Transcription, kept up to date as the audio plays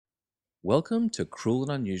Welcome to Cruel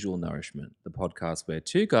and Unusual Nourishment, the podcast where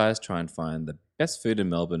two guys try and find the best food in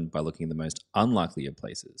Melbourne by looking at the most unlikely of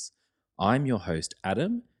places. I'm your host,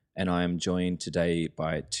 Adam, and I am joined today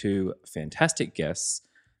by two fantastic guests.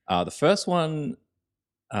 The first one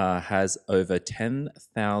has over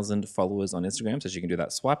 10,000 followers on Instagram, so she can do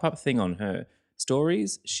that swipe up thing on her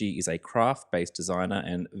stories. She is a craft-based designer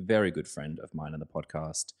and very good friend of mine on the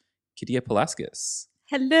podcast, Kydia Palaskis.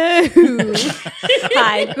 Hello.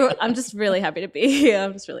 Hi. I'm just really happy to be here.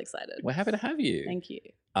 I'm just really excited. We're happy to have you. Thank you.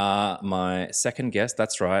 My second guest,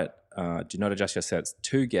 that's right. Do not adjust your sets.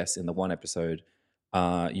 Two guests in the one episode.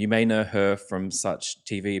 You may know her from such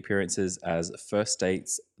TV appearances as First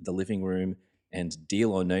Dates, The Living Room, and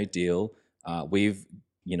Deal or No Deal. We've,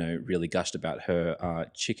 really gushed about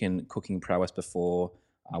her chicken cooking prowess before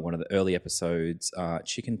one of the early episodes,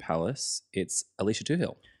 Chicken Palace. It's Alicia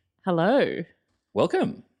Toohill. Hello.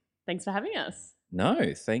 Welcome. Thanks for having us.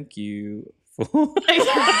 No, thank you for... Are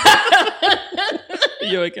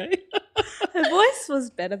you okay? Her voice was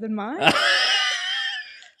better than mine.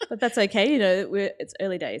 But that's okay. It's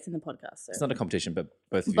early days in the podcast. So. It's not a competition, but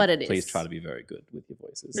both of you, please try to be very good with your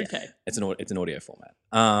voices. Okay. It's an audio format.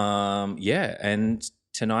 And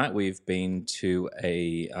tonight we've been to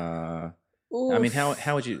a...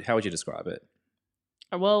 how would you describe it?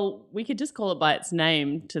 Well, we could just call it by its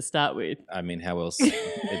name to start with. I mean, how else?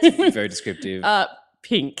 It's very descriptive.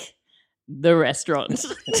 Pink, the restaurant.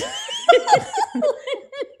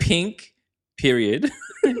 Pink, period.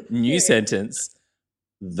 New sentence,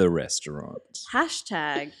 the restaurant.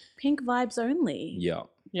 Hashtag pink vibes only. Yeah.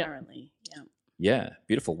 Apparently. Yeah. Yeah,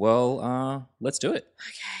 beautiful. Well, let's do it.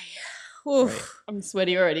 Okay. Oof. Great. I'm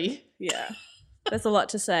sweaty already. Yeah. There's a lot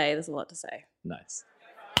to say. Nice.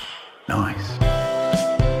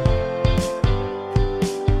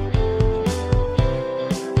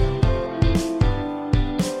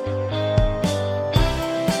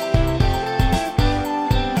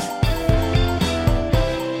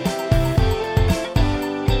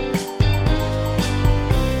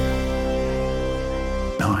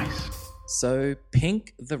 So,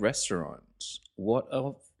 Pink, the restaurant. What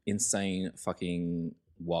a insane fucking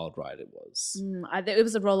wild ride it was. It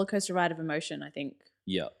was a roller coaster ride of emotion, I think.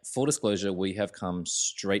 Yeah. Full disclosure, we have come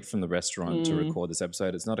straight from the restaurant to record this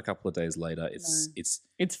episode. It's not a couple of days later.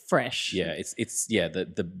 It's fresh. Yeah.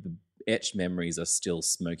 The etched memories are still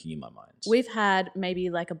smoking in my mind. We've had maybe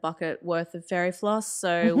like a bucket worth of fairy floss,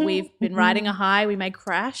 so we've been riding a high. We may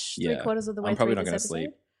crash 3/4 of the way I'm probably through not going to this sleep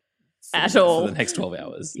at all for the next 12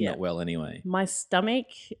 hours. Yeah. Not well anyway. My stomach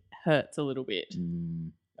hurts a little bit.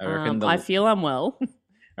 I reckon I feel unwell.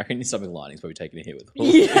 I reckon your stomach lining's probably taking a hit with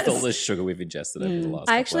Yes. all the sugar we've ingested over the last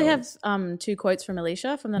I couple actually hours. have two quotes from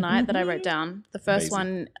Alicia from the night that I wrote down. The first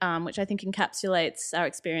Amazing. one, which I think encapsulates our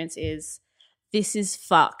experience, is "This is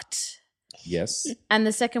fucked," Yes. and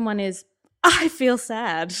the second one is "I feel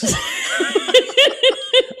sad."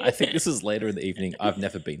 I think this was later in the evening. I've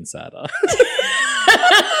never been sadder.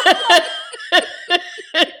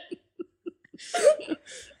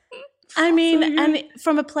 I mean, and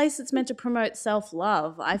from a place that's meant to promote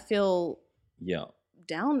self-love, I feel Yeah.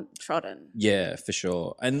 downtrodden. Yeah, for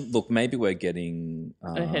sure. And look, maybe we're getting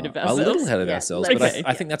Ahead of a little ourselves. ahead of Yeah, ourselves, let's but go.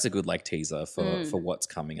 I think that's a good teaser for what's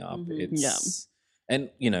coming up. It's and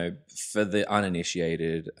for the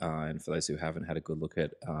uninitiated and for those who haven't had a good look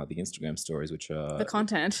at the Instagram stories, which are The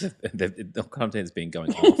content. the content's been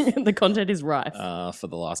going off The content is rife. for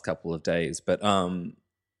the last couple of days, but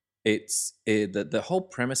the whole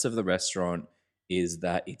premise of the restaurant is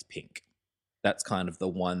that it's pink. That's kind of the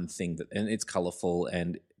one thing and it's colorful,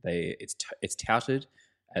 and it's touted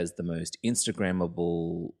as the most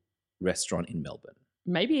Instagrammable restaurant in Melbourne.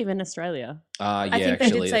 Maybe even Australia. Yeah, think they did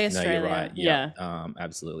actually, say no, Australia. you're right. Yeah,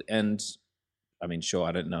 absolutely. And I mean, sure,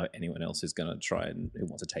 I don't know anyone else who's going to try and who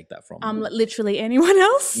wants to take that from. Literally anyone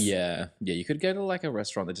else? Yeah. You could go to like a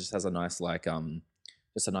restaurant that just has a nice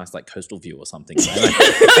coastal view or something.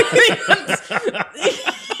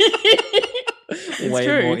 Way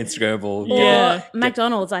true. more Instagrammable. Yeah. Or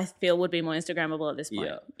McDonald's, I feel, would be more Instagrammable at this point.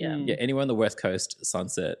 Yeah. Yeah, anywhere on the West Coast,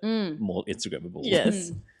 sunset, more Instagrammable.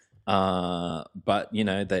 Yes. But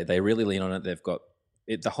they really lean on it. They've got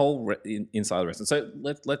the whole inside the restaurant. So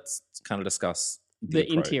let's kind of discuss the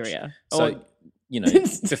approach. Interior. So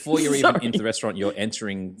before you're even into the restaurant, you're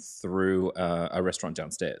entering through a restaurant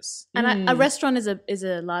downstairs. And a restaurant is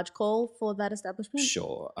a large call for that establishment?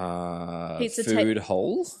 Sure. Pizza food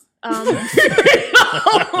hole.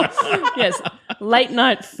 Yes, late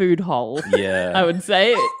night food hole. Yeah, I would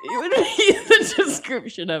say it would be the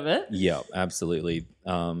description of it. Yeah, absolutely.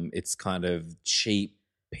 It's kind of cheap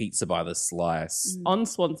pizza by the slice. On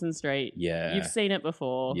Swanson Street. Yeah. You've seen it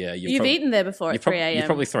before. Yeah, You've eaten there before at 3 a.m. You've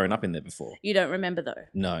probably thrown up in there before. You don't remember though.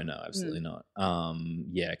 No, absolutely not.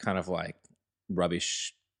 Yeah, kind of like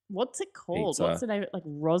rubbish. What's it called? Pizza. What's the name? Like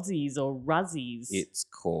Rozzie's or Ruzzies? It's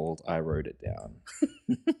called. I wrote it down.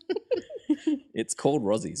 It's called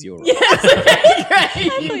Rozzie's. You're right. Yes, okay,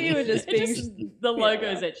 great. I thought you were just being- the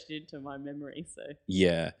logo's etched into my memory. So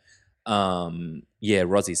Yeah.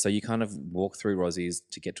 Rozzie's. So you kind of walk through Rozzie's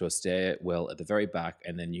to get to a stairwell at the very back,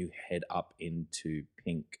 and then you head up into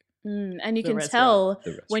Pink. And you The can restaurant. tell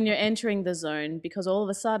The when you're restaurant. entering the zone because all of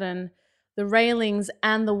a sudden the railings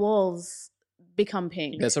and the walls become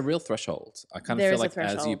pink. There's a real threshold. I kind of There feel is a like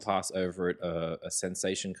as you threshold. pass over it, a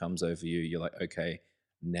sensation comes over you. You're like, okay,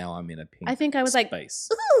 now I'm in a pink. I think I was like, space.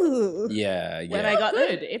 ooh. Yeah, when I yeah. got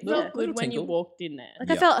good, it Little- felt little good when you tinkle. walked in there. Like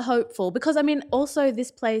Yeah. I felt hopeful because I mean also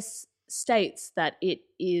this place states that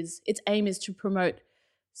its aim is to promote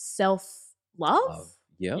self-love. Love.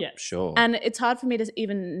 Yeah, Yes. sure. And it's hard for me to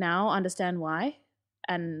even now understand why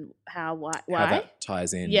and why. How that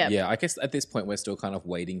ties in. Yeah. Yeah, I guess at this point we're still kind of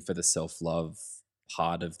waiting for the self-love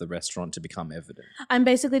part of the restaurant to become evident. I'm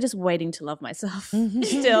basically just waiting to love myself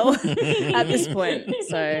still at this point.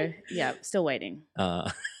 So yeah, still waiting.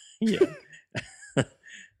 Yeah.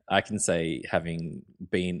 I can say having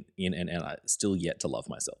been in and out, still yet to love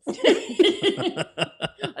myself.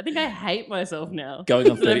 I think I hate myself now. Going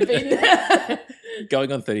on That I've 30 been there.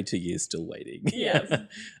 Going on 32 years, still waiting. Yes.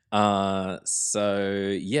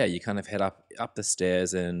 So yeah, you kind of head up the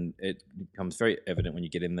stairs, and it becomes very evident when you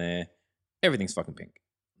get in there. Everything's fucking pink.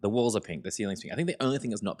 The walls are pink. The ceiling's pink. I think the only thing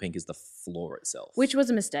that's not pink is the floor itself. Which was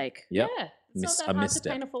a mistake. Yep. Yeah. It's Miss- not a that hard misstep. to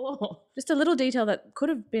paint a floor. Just a little detail that could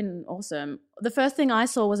have been awesome. The first thing I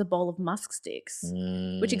saw was a bowl of musk sticks,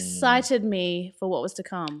 which Mm. excited me for what was to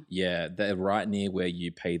come. Yeah, they're right near where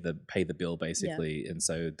you pay the bill basically, and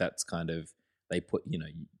so that's kind of they put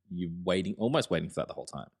you almost waiting for that the whole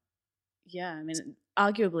time. Yeah, I mean,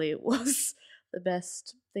 arguably it was the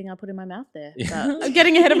best thing I put in my mouth there. Yeah. But I'm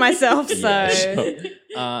getting ahead of myself, so Yeah,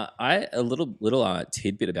 sure. A little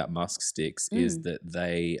tidbit about musk sticks is Mm. that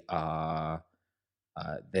they are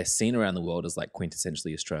they're seen around the world as like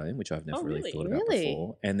quintessentially Australian, which I've never Oh, really really? thought about Really?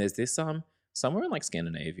 before. And there's this somewhere in like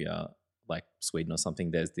Scandinavia, like Sweden or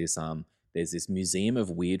something. There's this museum of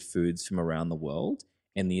weird foods from around the world,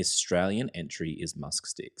 and the Australian entry is musk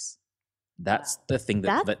sticks. That's Wow. the thing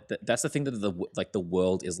that's the thing that the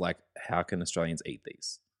world is like. How can Australians eat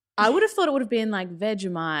these? I would have thought it would have been like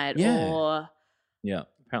Vegemite Yeah. or Yeah,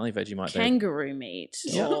 apparently Vegemite. kangaroo meat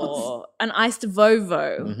Yeah. or an iced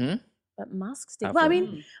Vovo. Mm-hmm. But musk stick. Have Well, I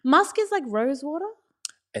them. mean, musk is like rose water.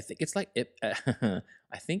 I think it's like it.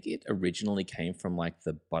 I think it originally came from like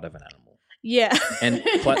the butt of an animal, Yeah. and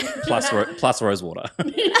plus rose water.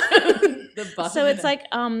 The butt So of it's it. like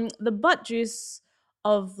the butt juice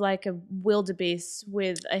of like a wildebeest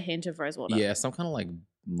with a hint of rose water. Yeah, some kind of like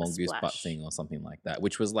mongoose butt splash. thing or something like that,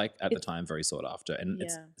 which was like at the It's- time very sought after, and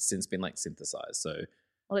it's Yeah. since been like synthesized. So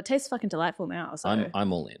Well, it tastes fucking delightful now. So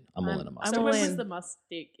I'm all in. I'm all in a I'm mustard. So all when in. was the musk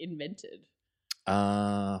stick invented?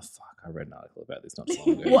 Fuck! I read an article about this not so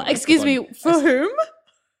long ago. What? Excuse me. For whom?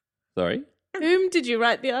 Sorry. Whom did you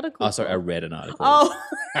write the article? Oh, sorry. I for? read an article. Oh,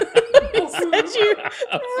 said you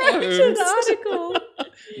wrote an For article.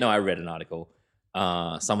 No, I read an article.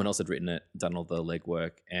 Someone else had written it, done all the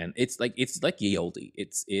legwork, and it's like ye olde.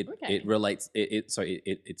 Okay. It relates.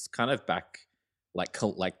 It's kind of back like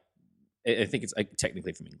I think it's like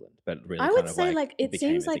technically from England, but really I kind would of say like it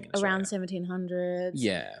became seems a thing like in around Australia. 1700s.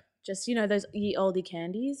 Yeah, Just those ye olde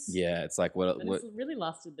candies. yeah. It's like what And it's really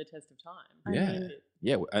lasted the test of time. I Yeah. mean,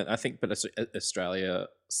 yeah. I think, but Australia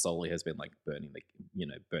solely has been like burning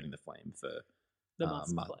the flame for The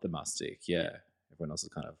musk flame. the musk stick. Yeah. Everyone else has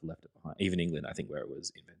kind of left it behind. Even England, I think, where it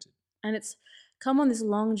was invented. and it's come on this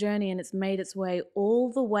long journey and it's made its way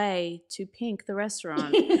all the way to Pink, the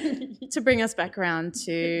restaurant, to bring us back around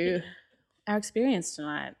to our experience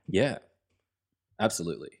tonight. Yeah,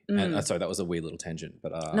 absolutely. And Mm. sorry, that was a weird little tangent,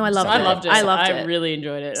 but No, I loved I it. loved it. I loved I it. really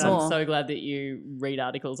enjoyed it. More. I'm so glad that you read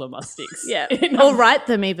articles on musk sticks. Yeah, or write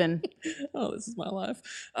them even. Oh, this is my life.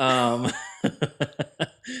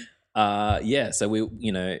 Yeah. So we,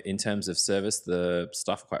 in terms of service, the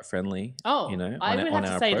staff are quite friendly. Oh, I would have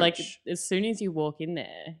to say, like, as soon as you walk in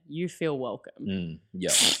there, you feel welcome.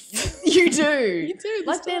 Yeah. You do. You do,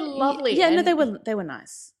 Like, they're lovely. Yeah, no, and- they were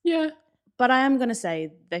nice. Yeah. But I am gonna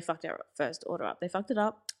say they fucked our first order up. They fucked it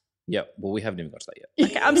up. Yeah. Well, we haven't even got to that yet.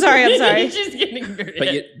 Okay, I'm sorry. I'm sorry. She's getting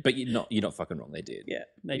very. But you're not fucking wrong. They did. Yeah,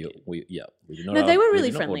 they we, did. We did not. No, they were we really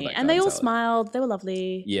did not order friendly, that and they garden all salad. smiled. They were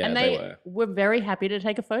lovely. Yeah, and they were. very happy to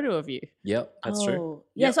take a photo of you. Yep, that's true.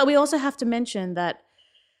 Yeah. Yep. So we also have to mention that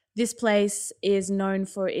this place is known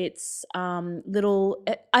for its little,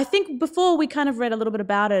 I think before we kind of read a little bit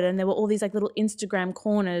about it, and there were all these like little Instagram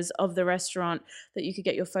corners of the restaurant that you could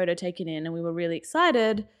get your photo taken in, and we were really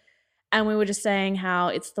excited. And we were just saying how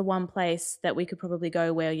it's the one place that we could probably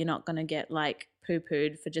go where you're not going to get like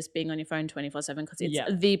poo-pooed for just being on your phone 24/7, because it's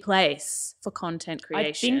the place for content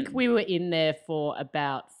creation. I think we were in there for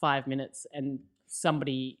about 5 minutes and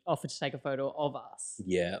somebody offered to take a photo of us.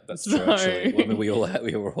 Yeah, that's true actually. Well, I mean, we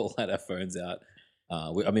were all had our phones out.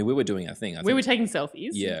 We were doing our thing. We were taking selfies.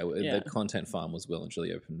 Yeah, the content farm was well and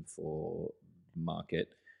truly open for market.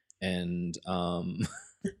 And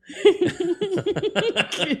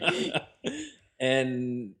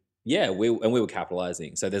and yeah, we were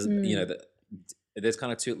capitalizing. So there's there's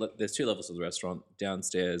kind of two levels of the restaurant.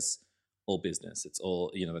 Downstairs, all business. It's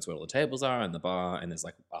all, that's where all the tables are and the bar, and there's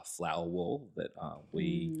like a flower wall that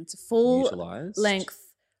we it's a full utilized.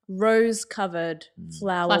 length rose covered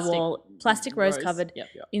flower wall, plastic rose covered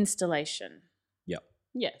installation. Yep.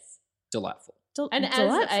 Yes. Delightful. And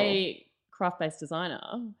as a craft-based designer,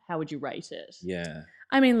 how would you rate it? Yeah.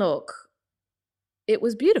 I mean, look, it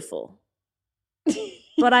was beautiful.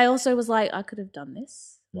 But I also was like, I could have done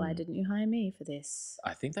this. Why didn't you hire me for this?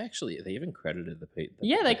 I think they even credited the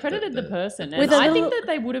they credited the person. And I think that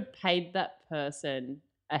they would have paid that person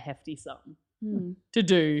a hefty sum to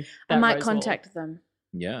do that. I might contact them.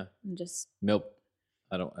 Yeah. And just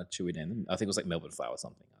should we name them? I think it was like Melbourne Flower or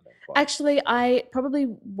something. Actually, I probably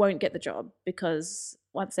won't get the job, because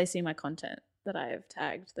once they see my content that I have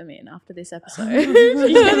tagged them in after this episode, I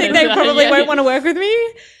think they probably won't want to work with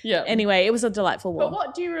me. Yeah. Anyway, it was a delightful walk. But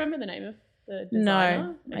what, do you remember the name of the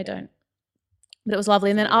designer? No, I don't. But it was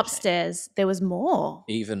lovely. And then upstairs, there was more.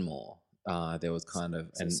 Even more. There was kind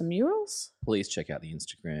of... and some murals? Please check out the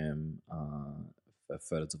Instagram for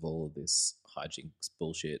photos of all of this hijinks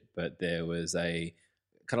bullshit. But there was a...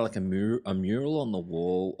 kind of like a mural on the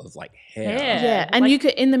wall of like hair. Yeah, and you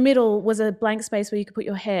could, in the middle was a blank space where you could put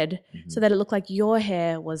your head so that it looked like your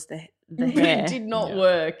hair was the hair. It did not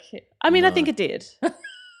work. I mean, I think it did.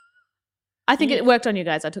 I think it worked on you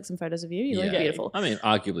guys. I took some photos of you. You look beautiful. I mean,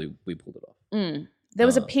 arguably we pulled it off. There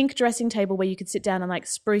was a pink dressing table where you could sit down and like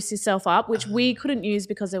spruce yourself up, which we couldn't use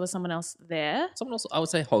because there was someone else there. Someone else, I would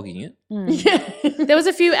say, hogging it. There was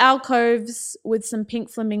a few alcoves with some pink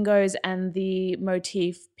flamingos and the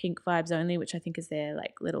motif Pink Vibes Only, which I think is their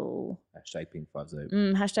like little... Hashtag Pink Vibes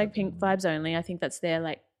Only. Hashtag Pink Vibes Only. I think that's their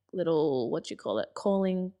like little, what do you call it?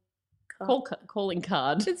 Calling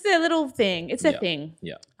card. It's their little thing. It's their thing.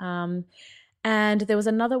 Yeah. And there was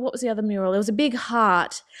another, what was the other mural? There was a big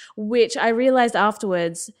heart, which I realized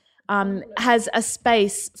afterwards has a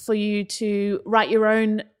space for you to write your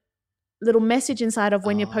own little message inside of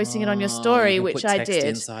when you're posting it on your story, which I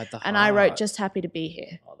did. And I wrote, "Just happy to be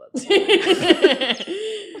here." Oh, that's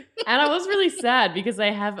And I was really sad because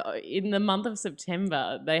they have, in the month of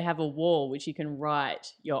September, they have a wall which you can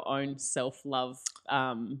write your own self-love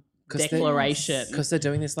declaration, because they're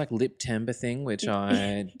doing this like lip timber thing, which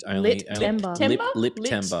I only timber. Lip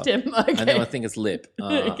timber. Okay. I think it's lip.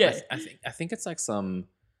 Okay. I think it's like some.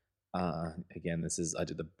 Again, I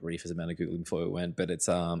did the briefest amount of googling before we went, but it's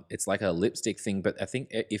like a lipstick thing. But I think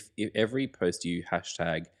if every post you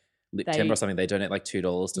hashtag lip timber or something, they donate like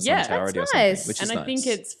 $2 to some charity or something, which is nice. I think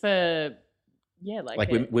it's for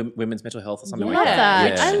women's mental health or something love like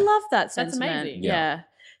that. that. Yeah. I love that sentiment. That's amazing. Yeah.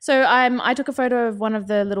 So I took a photo of one of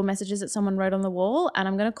the little messages that someone wrote on the wall, and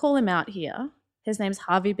I'm going to call him out here. His name's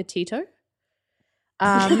Harvey Petito.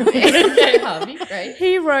 Okay, Harvey, great.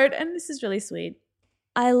 He wrote, and this is really sweet,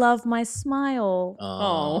 "I love my smile."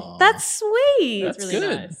 Oh. That's sweet. That's really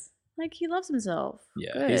good. nice. Like, he loves himself.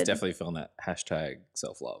 Yeah, Good. he's definitely feeling that hashtag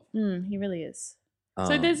self-love. He really is.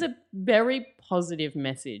 So there's a very positive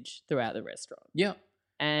message throughout the restaurant. Yeah.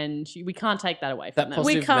 And we can't take that away from That them.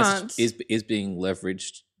 positive can't. message is being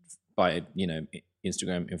leveraged by,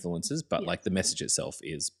 Instagram influencers, but like the message itself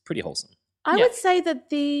is pretty wholesome. I would say that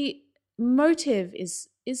the motive is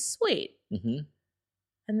sweet. Mm-hmm.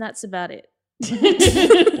 And that's about it.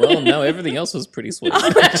 Well, no, everything else was pretty sweet.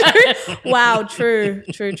 Wow, true.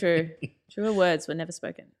 Truer words were never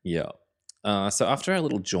spoken. Yeah. So after our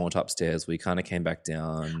little jaunt upstairs, we kind of came back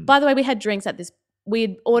down. By the way, we had drinks at this.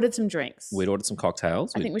 We'd ordered some drinks. We'd ordered some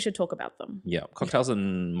cocktails. I think we should talk about them. Yeah, cocktails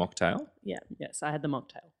and mocktail. Yeah. Yes, I had the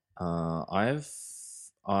mocktail.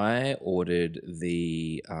 I ordered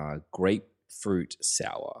the grapefruit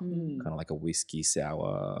sour, Mm. kind of like a whiskey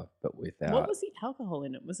sour, but without. What was the alcohol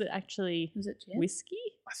in it? Was it actually gin? whiskey?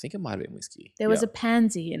 I think it might have been whiskey. There was Yeah. a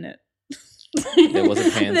pansy in it. There was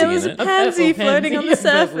a pansy There was in a it, pansy purple floating on the pansy,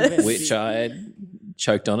 a purple surface. pansy. which I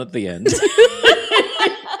choked on at the end.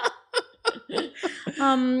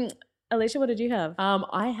 Alicia, what did you have?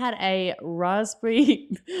 I had a raspberry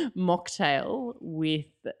mocktail with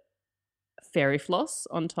fairy floss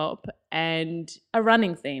on top and A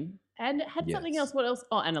running theme. it had something Yes. else. What else?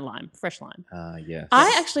 Oh, and a lime, fresh lime. Yes.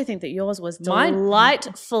 I actually think that yours was Mine-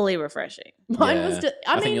 delightfully refreshing. Mine was. Yeah.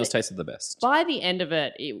 I I think mean, yours tasted the best. by the end of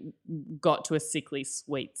it, it got to a sickly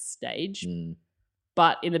sweet stage. Mm,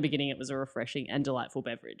 But in the beginning, it was a refreshing and delightful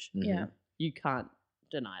beverage. mhm. Yeah. You can't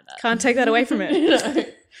deny that. Can't take that away from it. No.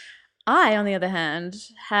 I, on the other hand,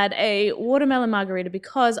 had a watermelon margarita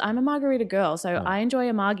because I'm a margarita girl. So Oh. I enjoy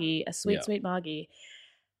a margie, a sweet, Yeah. sweet margie.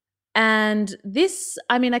 And this,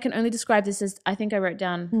 I mean, I can only describe this as I think I wrote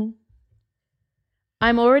down,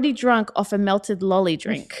 I'm already drunk off a melted lolly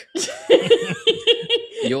drink.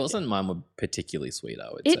 Yours and mine were particularly sweet,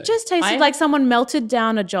 I would say. It just tasted I- like someone melted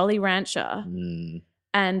down a Jolly Rancher Mm,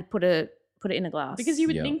 and put it in a glass. Because you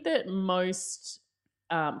would Yeah. think that most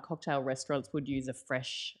cocktail restaurants would use a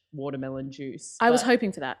fresh watermelon juice. I was but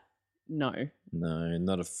hoping for that. No, no,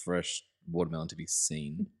 not a fresh watermelon to be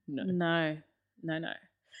seen. no. No.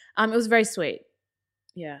 It was very sweet.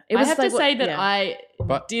 Yeah. It I was have like to what- say that yeah. I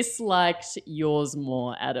But- disliked yours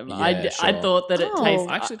more, Adam. Yeah, I sure. thought that it Oh.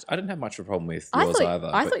 tasted. Actually, I didn't have much of a problem with I yours thought, either.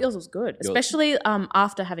 I but thought yours was good, yours- especially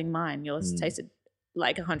after having mine. Yours Mm. tasted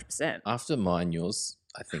like 100%. after mine, yours,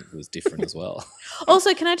 I think, was different as well.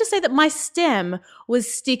 Also, can I just say that my stem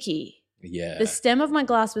was sticky. Yeah. The stem of my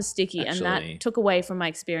glass was sticky, and Actually. that took away from my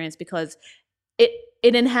experience because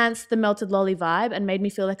it enhanced the melted lolly vibe and made me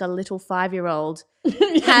feel like a little 5-year-old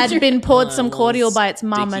had been poured some Well, cordial by its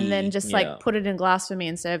mum sticky, and then just yeah. like put it in a glass for me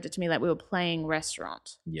and served it to me like we were playing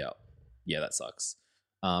restaurant. Yeah. Yeah, that sucks.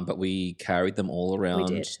 But we carried them all around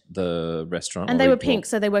did. the restaurant. And where they we- were pink,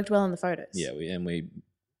 so they worked well in the photos. Yeah, we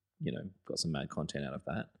got some mad content out of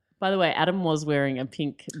that. By the way, Adam was wearing a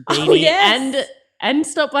pink Oh, beanie yes! and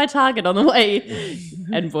stopped by Target on the way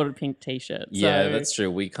and bought a pink t-shirt. Yeah, So- that's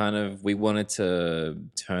true. We wanted to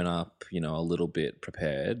turn up, a little bit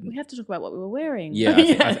prepared. We have to talk about what we were wearing. Yeah, I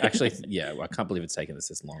Yeah. actually, I can't believe it's taken us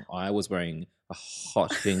this long. I was wearing a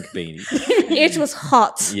hot pink beanie. It was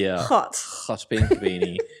hot. Yeah. Hot. Hot pink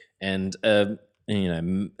beanie and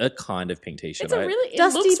a kind of pink t-shirt. It's a really, it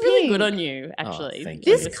Dusty looks really good pink. on you, actually. thank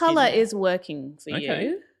you. This Your color skin. is working for Okay.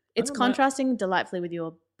 you. It's don't know. contrasting delightfully with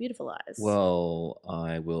your beautiful eyes. Well,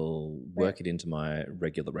 I will work it into my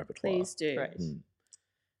regular repertoire. Please do. Great. Mm.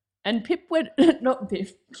 And Pip went, not Pip,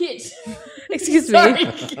 Kit. Excuse me. Sorry,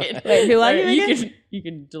 Kit. Wait, who are Sorry, you again? You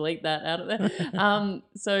can delete that out of there.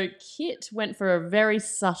 So Kit went for a very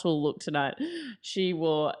subtle look tonight. She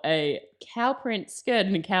wore a cow print skirt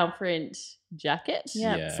and a cow print jacket.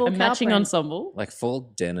 Yeah, Yeah. full A matching cow print. ensemble. Like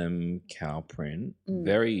full denim cow print, Mm.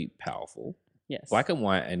 very powerful, Yes. black and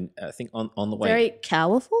white, and I think on the way. Very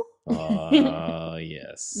powerful. Oh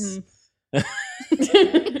yes.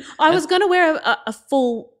 Mm. I was going to wear a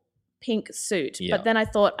full pink suit, Yeah. but then I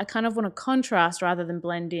thought I kind of want to contrast rather than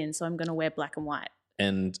blend in, so I'm going to wear black and white.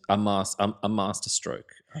 And a master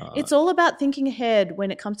stroke. It's all about thinking ahead when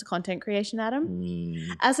it comes to content creation, Adam.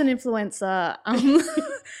 mm, As an influencer,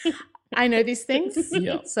 I know these things.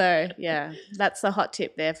 Yeah. So, yeah, that's a hot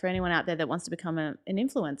tip there for anyone out there that wants to become an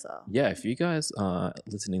influencer. yeah, if you guys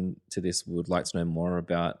listening to this would like to know more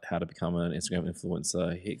about how to become an Instagram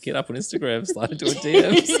influencer, get up on Instagram, slide into a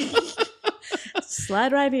DMs.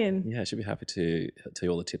 Slide right in. Yeah, she'll be happy to tell you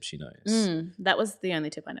all the tips she knows. That was the only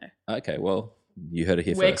tip I know. Okay, well, you heard it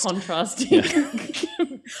here We're first. contrasting.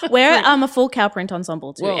 Wear a full cow print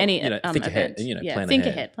ensemble to Well, any think ahead, event. plan think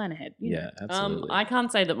ahead. plan ahead. you know. Yeah, absolutely. I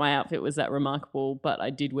can't say that my outfit was that remarkable, but I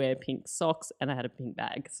did wear pink socks and I had a pink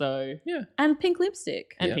bag. So, And pink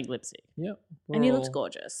lipstick. and Yeah. pink lipstick. yeah, And you we're looked all-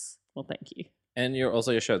 gorgeous. Well, thank you. And your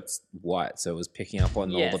shirt's white, so it was picking up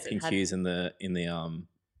on all Yes, the it pink had- hues in the in the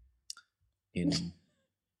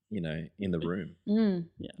room.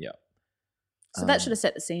 Yeah. Yeah. So that should have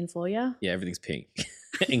set the scene for you. Yeah, everything's pink,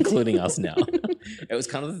 including us now. It was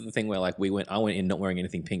kind of the thing where like I went in not wearing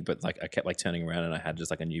anything pink, but like I kept like turning around and I had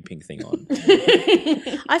just like a new pink thing on.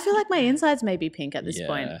 I feel like my insides may be pink at this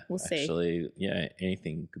point. Yeah, We'll see. Actually, yeah,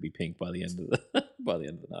 anything could be pink by the end of the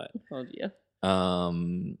night. Oh, dear.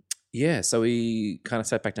 Yeah, so we kind of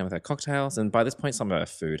sat back down with our cocktails, and by this point, some of our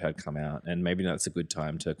food had come out, and maybe that's a good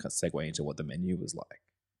time to segue into what the menu was like.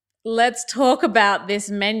 Let's talk about this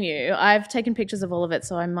menu. I've taken pictures of all of it,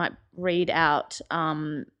 so I might read out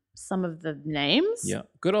some of the names. Yeah,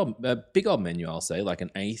 good old, big old menu, I'll say, like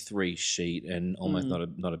an A3 sheet, and almost not a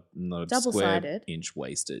square Double-sided. inch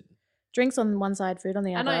wasted. Drinks on one side, food on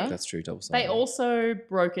the And other. That's true, double sided. They also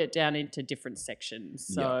broke it down into different sections.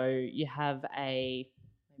 So you have a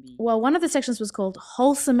maybe. Well, one of the sections was called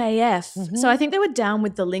Wholesome AF. So I think they were down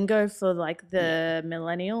with the lingo for like the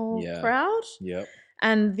millennial Yeah. crowd. Yep.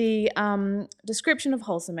 And the description of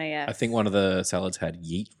Wholesome AF. I think one of the salads had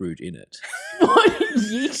yeet root in it.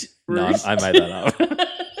 Yeet. No, root. I made that up.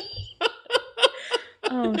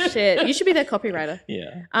 Oh shit! You should be their copywriter.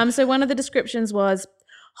 Yeah. So one of the descriptions was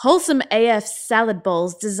Wholesome AF salad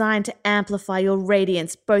bowls designed to amplify your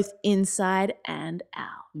radiance both inside and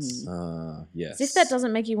out. Yes. As if that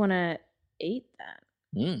doesn't make you want to eat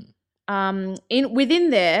that. Mm. Within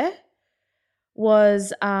there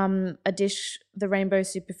was a dish, the rainbow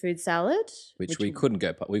superfood salad. Which we couldn't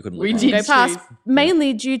go. We couldn't. We look did past. Go past, choose.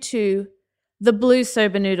 mainly due to the blue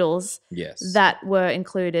soba noodles Yes. that were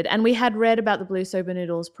included, and we had read about the blue soba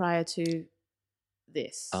noodles prior to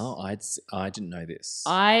this. Oh, I didn't know this.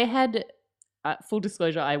 I had, full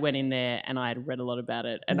disclosure, I went in there and I had read a lot about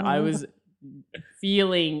it and I was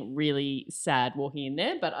feeling really sad walking in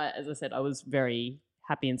there. But as I said, I was very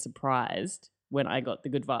happy and surprised when I got the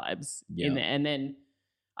good vibes in there. And then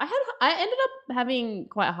I ended up having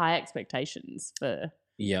quite high expectations for...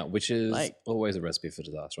 Yeah, which is Like- always a recipe for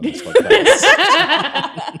disaster on this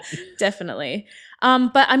podcast. Definitely.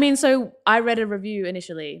 But I mean, so I read a review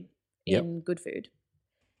initially Yep. in Good Food,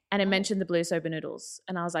 and it mentioned the blue soba noodles,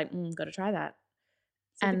 and I was like, got to try that.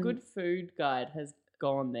 So And- the Good Food Guide has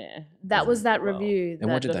gone there. That was that Well, review.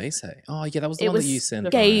 And what that- did they say? Oh, yeah, that was the It one that was you sent.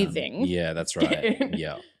 scathing. Yeah, that's right.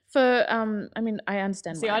 Yeah. For I mean, I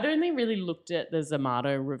understand. See, why. I'd only really looked at the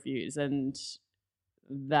Zomato reviews and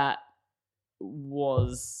that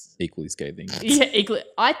was... Equally scathing. Yeah, equally.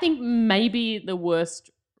 I think maybe the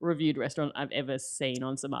worst reviewed restaurant I've ever seen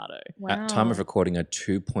on Zomato. At time of Wow. recording, a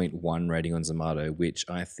 2.1 rating on Zomato, which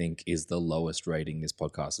I think is the lowest rating this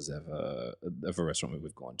podcast has ever of a restaurant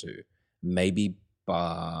we've gone to. Maybe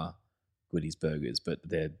bar Goody's Burgers, but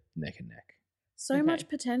they're neck and neck. So Okay. much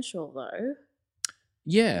potential, though.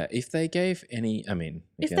 Yeah, if they gave any, I mean,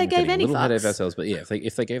 If again, they we're gave getting any a little ahead of fucks. ourselves, but yeah,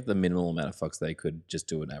 if they gave the minimal amount of fucks, they could just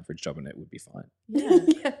do an average job and it would be fine. Yeah.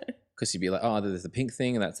 Because you'd be like, oh, there's the pink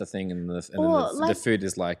thing and that's the thing, and Or, then the like- food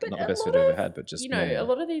is like But not a the best lot food I've ever of, had, but just you know, a normal.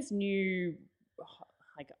 lot of these new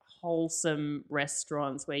like wholesome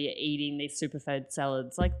restaurants where you're eating these superfood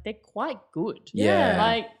salads, like they're quite good. Yeah.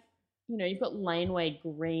 Like, you know, you've got Laneway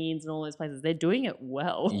Greens and all those places. They're doing it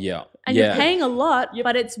well. Yeah, And yeah. you're paying a lot, Yep.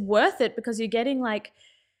 but it's worth it because you're getting like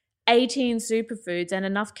 18 superfoods and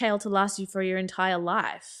enough kale to last you for your entire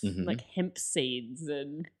life. Mhm. Like hemp seeds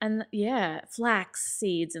and And yeah, flax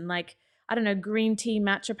seeds and like, I don't know, green tea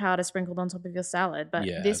matcha powder sprinkled on top of your salad. But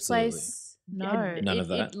Yeah, this absolutely. place, no. and None of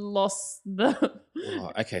that. It lost the.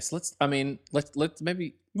 Oh, okay, so let's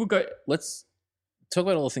maybe We'll go. let's talk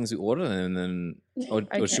about all the things we ordered, and then or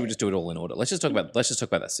should we Okay. just do it all in order? Let's just talk about that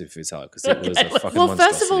superfood salad because it was Okay, a let's- fucking Well,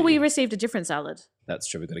 first of all, we monstrosity. received a different salad. That's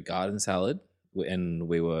true. We got a garden salad, and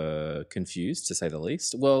we were confused to say the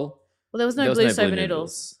least. Well, Well, there was no there was blue no soba blue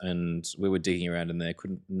noodles. and we were digging around in there,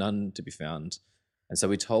 none to be found, and so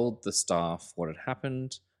we told the staff what had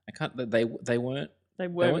happened. I can't. They weren't. They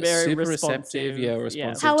They weren't weren't very super responsive. receptive. Yeah,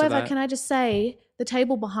 responsive. to However, that. can I just say the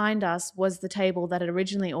table behind us was the table that had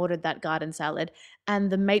originally ordered that garden salad, and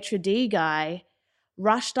the maitre d' guy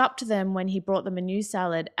rushed up to them when he brought them a new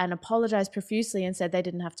salad and apologized profusely and said they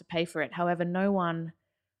didn't have to pay for it. However, no one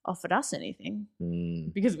offered us anything.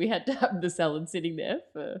 Because we had to have the salad sitting there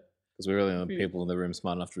for. Because we really Food. people in the room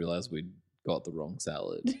smart enough to realize we'd got the wrong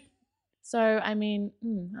salad. So, I mean,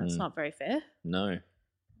 that's Mm. not very fair. No.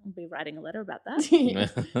 I'll be writing a letter about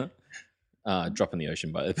that. Drop in the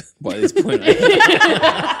ocean by this point.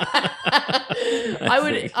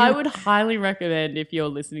 I would highly recommend if you're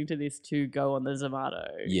listening to this to go on the Zomato.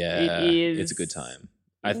 Yeah, it is. it's a good time.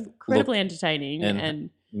 Incredibly Look, entertaining and- and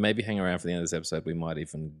maybe hang around for the end of this episode. We might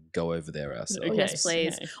even go over there ourselves. Okay, Yes,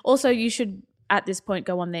 please. okay. Also, you should, at this point,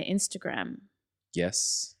 go on their Instagram,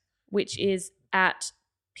 Yes, which is at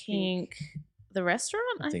Pink the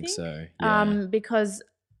restaurant, I think so. Yeah. Because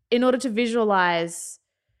in order to visualize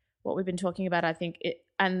what we've been talking about, I think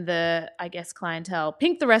and the, I guess, clientele,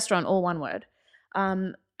 Pink the restaurant, all one word.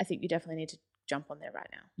 I think you definitely need to jump on there right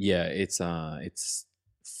now. Yeah, it's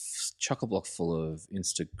chock-a-block full of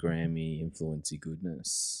Instagrammy influency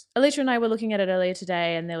goodness. Alicia and I were looking at it earlier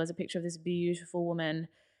today, and there was a picture of this beautiful woman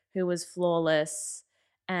who was flawless.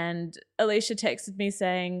 And Alicia texted me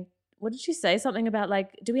saying, what did she say? Something about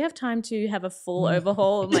like, do we have time to have a full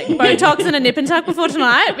overhaul of like Botox and a nip and tuck before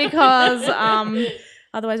tonight? Because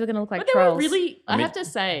otherwise we're going to look like But they were trolls. really, I mean, have to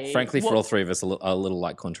say. Frankly, for what- all three of us, a little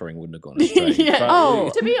light contouring wouldn't have gone straight. Yeah. But Oh.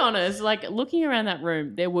 To be honest, like looking around that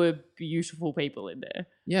room, there were beautiful people in there.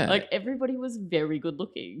 yeah, Like everybody was very good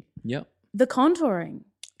looking. yeah, The contouring.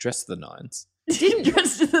 dressed to the nines.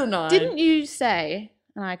 dressed to the nines. Didn't you say,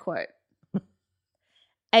 and I quote,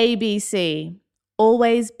 ABC,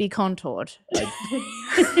 always be contoured?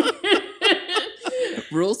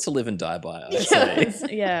 Rules to live and die by, I say.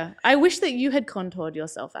 Yeah. I wish that you had contoured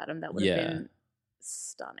yourself, Adam. That would have Yeah. been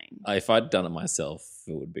stunning. If I'd done it myself,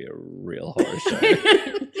 it would be a real horror show.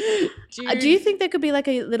 Do you think there could be like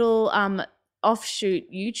a little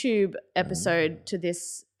offshoot YouTube episode to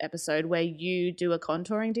this episode where you do a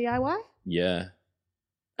contouring DIY? Yeah.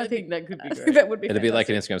 I think that could be I think great. that would be It'd be like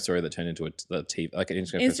an fantastic. Instagram story that turned into a TV, like an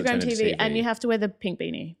Instagram post that Instagram turned into TV, and you have to wear the pink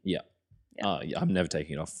beanie, Yeah. Yeah. Oh, yeah. I'm never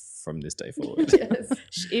taking it off from this day forward. Yes.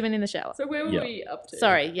 even in the shower. So where were Yeah. we up to?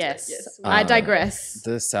 Sorry, yes. Yes. I Uh, digress.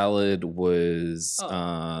 The salad was,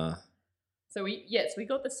 Oh. So we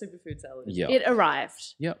got the superfood salad. yeah. It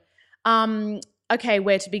arrived. Yep. Okay,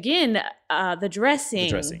 where to begin? The dressing. The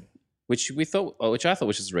dressing, which I thought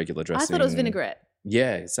was just regular dressing. I thought it was vinaigrette.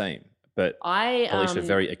 Yeah, same. But I Alicia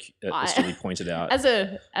very I- astutely pointed out.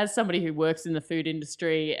 as somebody who works in the food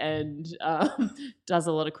industry and does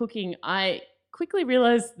a lot of cooking, I quickly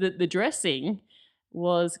realized that the dressing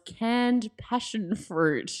was canned passion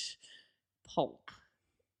fruit pulp.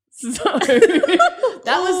 So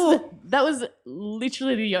that was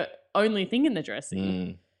literally the only thing in the dressing.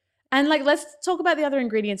 Mm, And like, let's talk about the other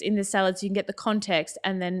ingredients in this salad so you can get the context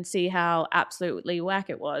and then see how absolutely whack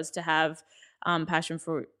it was to have passion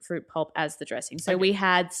fruit pulp as the dressing. So we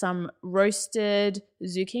had some roasted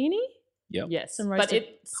zucchini. yep. Yes, Some but roasted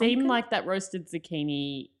it seemed pumpkin? like that roasted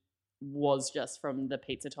zucchini was just from the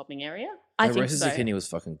pizza topping area. I The think roasted so. zucchini was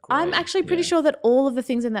fucking great. I'm actually pretty Yeah. sure that all of the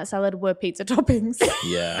things in that salad were pizza toppings.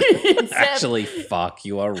 Yeah. Except- Actually, fuck,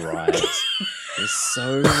 you are right. You're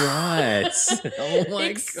so right. Oh my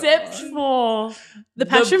Except god. for The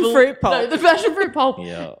passion fruit pulp. No, the passion fruit pulp.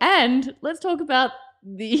 Yeah. And let's talk about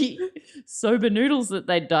the soba noodles that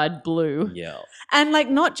they dyed blue. Yeah. And like,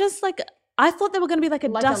 not just like, I thought they were going to be like a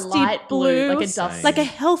Like dusty a light blue, like a Same. dust. like a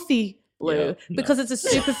healthy blue Yeah, no. because it's a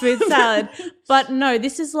superfood salad. But no,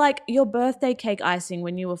 this is like your birthday cake icing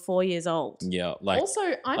when you were 4 years old. Yeah. Like Also,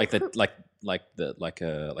 I'm like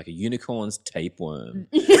a unicorn's tapeworm.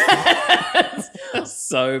 Yes.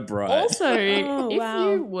 So bright. Also, Oh, if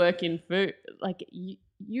wow. you work in food, like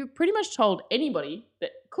you pretty much told anybody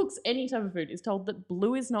that cooks any type of food is told that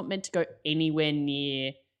blue is not meant to go anywhere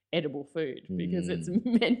near edible food because it's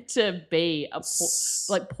meant to be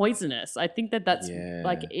like poisonous. I think that's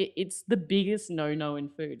like Yeah. it's the biggest no in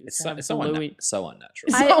food. It's to so, have it's so, blue unna- so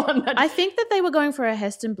unnatural. I think that they were going for a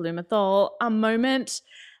Heston Blumenthal moment,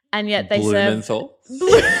 and yet they served Blumenthal?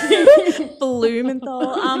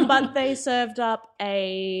 Blumenthal. But they served up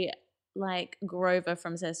a like Grover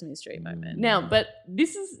from Sesame Street moment. Now, but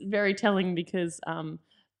this is very telling because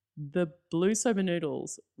the blue soba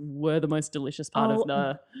noodles were the most delicious part Oh, of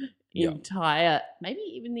the yeah. entire, maybe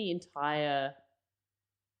even the entire,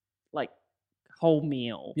 like, whole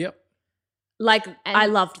meal. Yep. Like I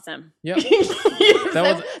And- loved them. Yep. Yes, That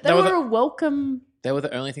was- they that was were a welcome. They were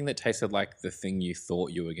the only thing that tasted like the thing you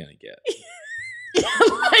thought you were going to get.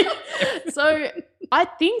 So I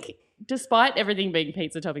think, despite everything being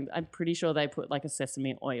pizza toppings, I'm pretty sure they put like a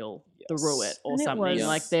sesame oil through it or And it something.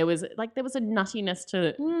 was- Like there was a nuttiness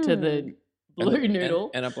to the blue And-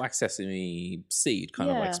 noodle. And a black sesame seed kind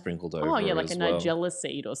of Yeah. like sprinkled over Oh yeah, like as a well. Nigella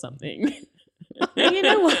seed or something. You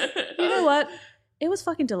know what? You know what? It was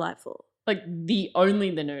fucking delightful. Like the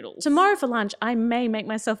noodles. Tomorrow for lunch, I may make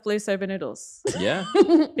myself blue soba noodles Yeah.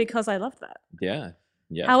 because I loved that. Yeah.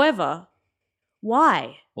 Yeah. However,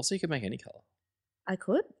 why? Also, you could make any color. I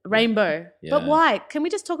could. Rainbow. But Yeah. why? Can we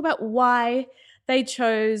just talk about why they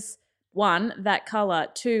chose, one, that color,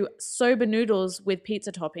 two, soba noodles with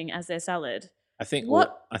pizza topping as their salad? I think.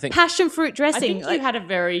 What? I think. Passion fruit I dressing. think like- you had a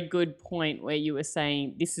very good point where you were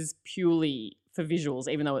saying this is purely for visuals,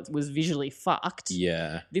 even though it was visually fucked.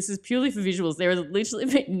 Yeah. This is purely for visuals. There has literally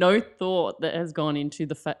been no thought that has gone into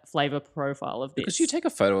the flavor profile of this. Because you take a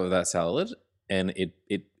photo of that salad and it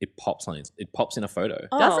pops on it pops in a photo.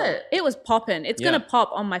 Does it? It was popping. It's Yeah. going to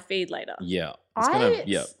pop on my feed later. Yeah. It's gonna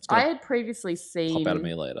it's I gonna had previously seen pop out of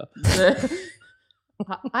me later.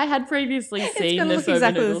 I had previously seen gonna the look soba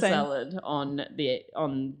exactly the noodle same. salad on the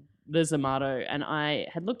Zomato, and I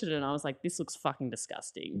had looked at it and I was like, "This looks fucking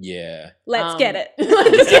disgusting." Yeah. Let's get it.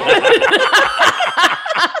 Let's get it.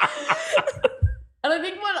 And I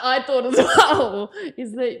think what I thought as well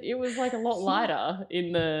is that it was like a lot lighter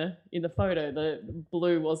in the photo. The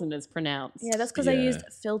blue wasn't as pronounced. Yeah, that's because I Yeah. used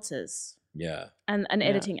filters Yeah. and an Yeah.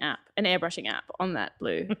 editing app, an airbrushing app on that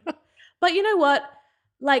blue. But you know what?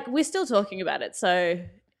 Like, we're still talking about it, so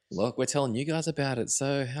Look, we're telling you guys about it.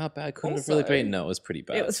 So how bad could it have really Also, been? No, it was pretty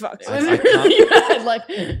bad. It was fucked. It was I really can't- bad. Like,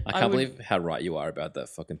 I can't would- believe how right you are about that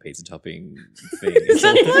fucking pizza topping thing. Is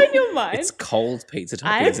that blowing your mind? It's cold pizza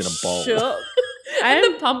I toppings am in a bowl. shook. and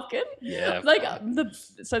the pumpkin. Yeah. Like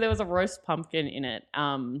so there was a roast pumpkin in it.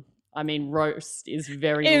 I mean, roast is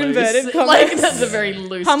very Inverted loose. commas. Like that's a very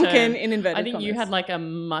loose Pumpkin term. in inverted I think you commas. had like a I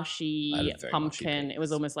mushy had a very mushy pumpkin. It was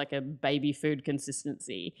piece. almost like a baby food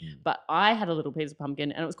consistency. Mm. But I had a little piece of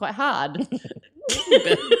pumpkin and it was quite hard.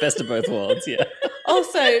 Best of both worlds, yeah.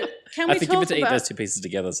 Also, can we I think you talk meant to eat about? those two pieces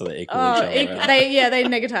together so they equal Oh, each other out. they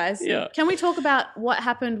negatize. Yeah. Can we talk about what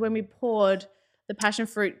happened when we poured the passion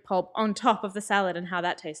fruit pulp on top of the salad and how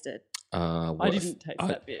that tasted? I Worse. didn't taste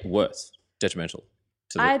that bit. Worse. Detrimental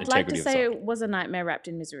to the I'd like to integrity of say the it was a nightmare wrapped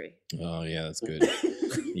in misery. Oh yeah, that's good.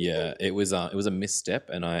 Yeah, it was a misstep,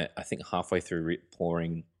 and I think halfway through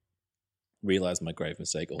pouring, realized my grave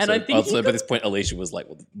mistake. Also, And I think also you by this point, Alicia was like,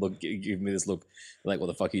 well, "Look, give me this look. Like, what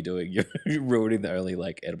the fuck are you doing? You're ruining the only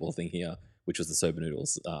like edible thing here, which was the soba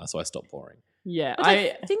noodles." So I stopped pouring. Yeah, But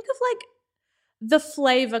I think of like the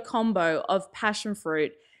flavor combo of passion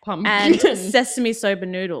fruit pumpkin and sesame soba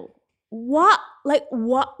noodle. What? Like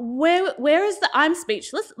what? Where is the? I'm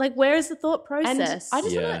speechless. Like where is the thought And process? I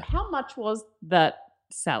just Yeah. want to know, how much was that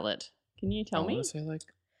salad? Can you tell I me? wanna say like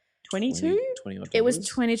 22? 20 odd It was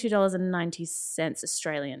dollars. $22.90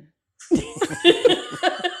 Australian.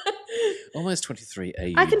 Almost 23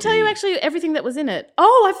 AUD. I can tell you actually everything that was in it.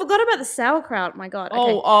 Oh, I forgot about the sauerkraut. My God.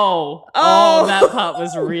 Okay. Oh, that part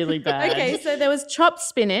was really bad. Okay, so there was chopped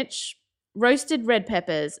spinach, roasted red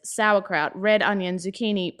peppers, sauerkraut, red onion,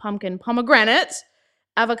 zucchini, pumpkin, pomegranate,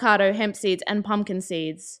 avocado, hemp seeds, and pumpkin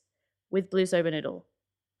seeds with blue soba noodle.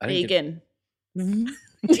 I didn't get- Vegan.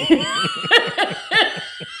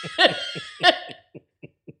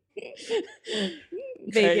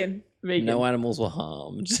 Vegan. Vegan. No animals were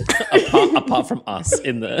harmed, apart from us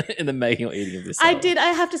in the making or eating of this. I salad. did. I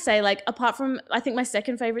have to say, like, apart from, I think my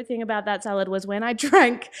second favorite thing about that salad was when I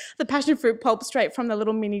drank the passion fruit pulp straight from the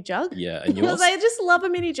little mini jug. Yeah, and you Because I just love a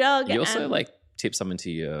mini jug. You also and like tip some into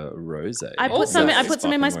your rosé. I put Also, some. I sparkling put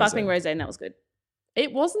some in my sparkling rosé, and that was good.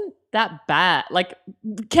 It wasn't that bad. Like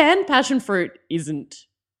canned passion fruit isn't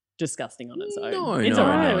disgusting on its own. No, it's no,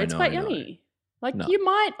 alright. no, it's no, quite no. yummy. Like No. you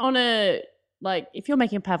might on a like if you're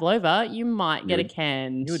making a pavlova, you might get a would-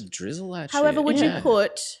 canned. You would drizzle that. However, shit. would Yeah. you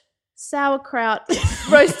put sauerkraut,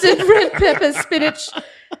 roasted red pepper, spinach,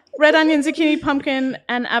 red onion, zucchini, pumpkin,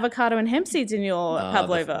 and avocado and hemp seeds in your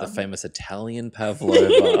pavlova? The famous Italian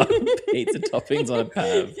pavlova pizza toppings on a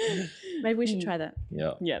pav. Maybe we should try that.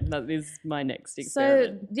 Yeah. Yeah, that is my next So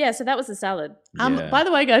experiment. yeah, so that was the salad. Yeah. By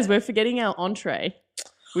the way, guys, we're forgetting our entree,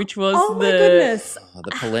 which was Oh my the goodness! Oh,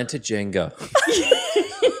 the polenta jenga.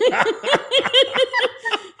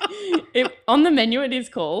 on the menu. It is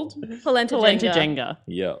called Polenta polenta Jenga. jenga.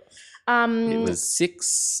 Yeah. It was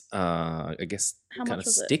 6, I guess, How kind much of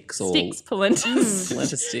was it? sticks or Sticks polentas.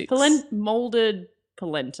 polenta sticks. Molded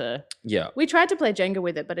polenta. Yeah. We tried to play Jenga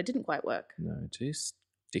with it, but it didn't quite work. No, too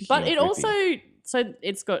sticky. But or it grippy. also, so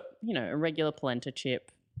it's got, a regular polenta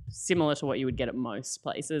chip, similar to what you would get at most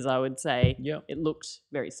places, I would say. Yeah. It looked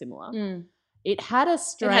very similar. Mm. It had a It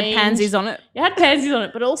strange... had pansies on it. It had pansies on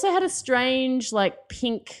it, but it also had a strange, like,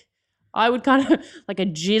 pink... I would kind of, like a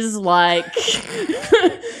jizz-like...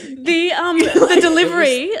 The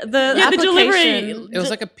delivery, the Yeah, the delivery. application. It was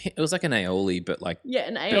like it was like an aioli, but like Yeah,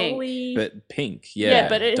 an aioli. but pink. Yeah.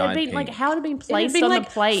 but it had dyed been, like, pink. how it had been It had placed been on like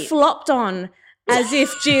the plate. flopped on as if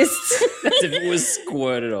just. As if it was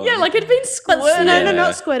squirted on. Yeah, like it'd been But squirted. no, Yeah.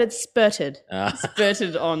 not squirted, spurted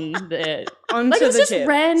Spurted on there. onto Like it was the just chip.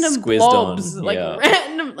 random Squizzed blobs. on, Like yeah.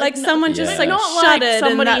 random. Like no- someone just, just like, not shuddered like and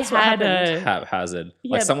somebody that's what had happened. a... haphazard.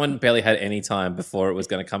 Yeah, Like someone barely had any time before it was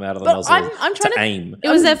going to come out of the But nozzle I'm trying to... aim. It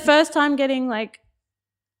was their first time getting like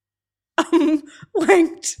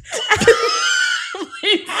wanked.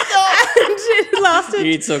 And it lasted.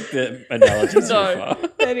 You took the analogy too No. far.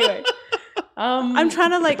 Anyway, I'm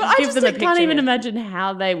trying to like But I give just them a like, can't picture even here. imagine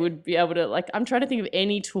how they would be able to, like, I'm trying to think of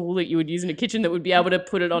any tool that you would use in a kitchen that would be able to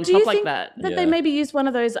put it on Do you top like think that. that Yeah. they maybe used one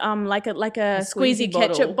of those like a squeezy squeezy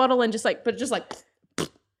ketchup bottle. bottle and just like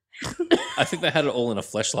I think they had it all in a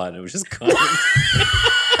fleshlight and it was just kind of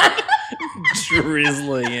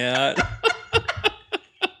drizzling out.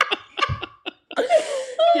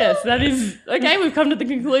 Yes, that is... Okay, we've come to the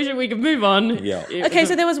conclusion we can move on. Yeah. Okay,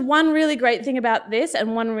 so there was one really great thing about this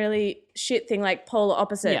and one really shit thing, like polar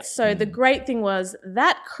opposites. Yeah. So the great thing was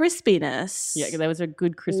that crispiness. Yeah, there was a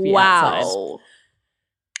good crispy outside. wow.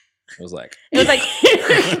 It was like It was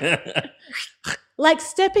like like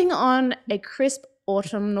stepping on a crisp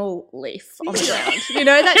autumnal leaf on the ground. You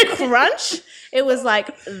know, that crunch? It was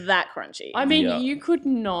like that crunchy. I mean, Yeah. you could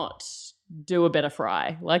not do a better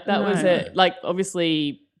fry. Like that was No. it. Like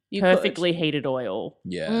obviously You perfectly heated oil.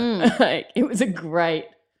 Yeah. Mm. Like, it was a great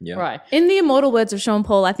Yeah. fry. In the immortal words of Sean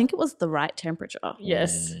Paul, I think it was the right temperature.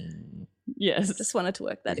 Yes. Yes. Just wanted to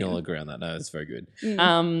work I that can all in. agree on that. No, it's very good.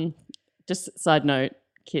 Just side note,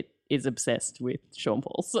 Kit is obsessed with Sean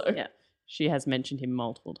Paul. So Yeah. she has mentioned him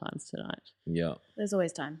multiple times tonight. Yeah. There's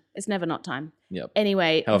always time. It's never not time. Yep.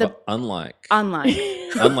 Anyway, However, unlike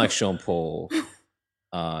unlike Sean Paul,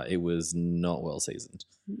 it was not well seasoned.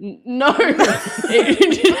 No.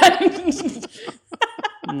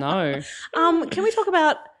 No. can we talk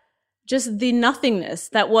about just the nothingness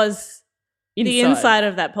that was the inside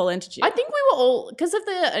of that polenta chip? I think we were all, because of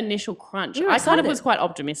the initial crunch, We were I kind of excited. was quite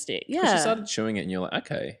optimistic. Yeah. Because you started chewing it and you're like,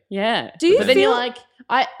 okay. Yeah. Do you But then you're feel- like,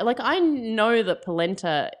 I know that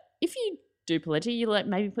polenta, if you do polenta, you like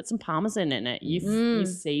maybe put some parmesan in it. You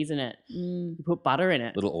season it. You put butter in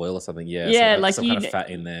it. Little oil or something. Yeah. Yeah, some, like some you kind of d- fat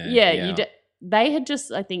in there. Yeah, they had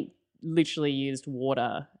just, I think, literally used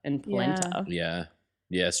water and polenta. Yeah.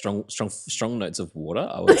 Yeah. Strong notes of water,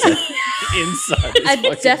 I would say. Inside. this a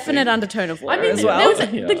fucking definite thing. undertone of water I mean, as Yeah. well. there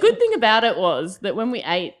was Yeah. the good thing about it was that when we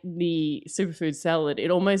ate the superfood salad,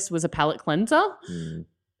 it almost was a palate cleanser. Mm.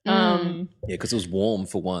 Um, Yeah, because it was warm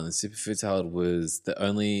for one. The superfood salad was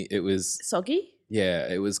it was, Soggy? yeah,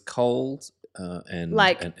 it was cold and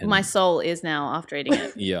Like and, my soul is now after eating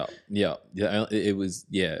it. Yeah. It was,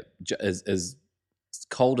 as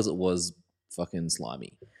cold as it was fucking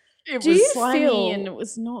slimy. it Do was you slimy feel- and it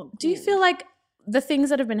was not. Do you good. feel like the things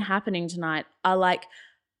that have been happening tonight are like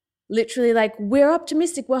literally like we're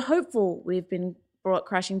optimistic, we're hopeful, we've been brought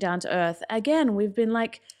crashing down to earth again, we've been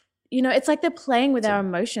like, you know, it's like they're playing with our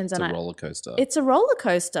emotions, It's and a roller coaster. it's a roller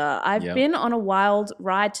coaster. I've Yeah. been on a wild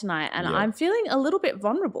ride tonight, and Yeah. I'm feeling a little bit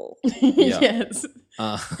vulnerable. Yes.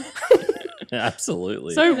 Uh,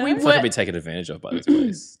 absolutely. So know? we it's like I've were. been taken advantage of by this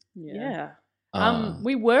place. Yeah.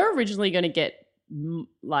 We were originally going to get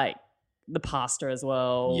like the pasta as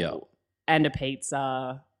well. Yeah. And a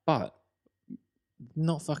pizza. But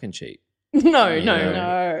not fucking cheap. No.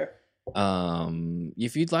 Yeah.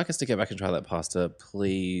 If you'd like us to go back and try that pasta,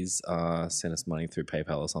 please send us money through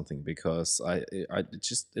PayPal or something, because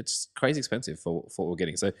it's crazy expensive for what we're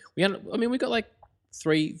getting. So we got like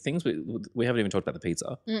 3 things. We haven't even talked about the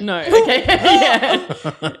pizza. No. Okay.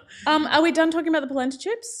 Yeah. Are we done talking about the polenta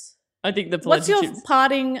chips? I think the What's polenta your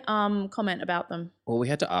chips. comment about them? Well, we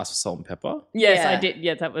had to ask for salt and pepper, Yes, Yeah. I did.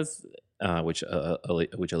 Yeah, that was. which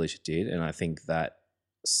Alicia did, and I think that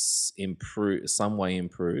improved.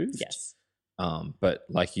 Yes. But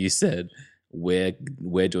like you said, we're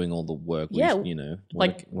doing all the work. Yeah.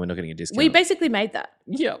 We're not getting a discount. We basically made that.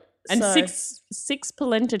 Yeah. And So- six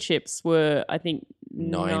polenta chips were, I think,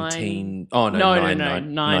 19. Oh no, No,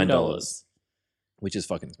 $9, which is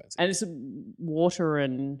fucking expensive. And it's water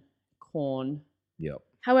and corn. Yep.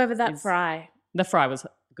 However, that Is- fry, The fry was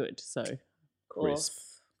good, so. Crisp.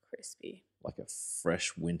 crispy. Like a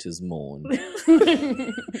fresh winter's morn.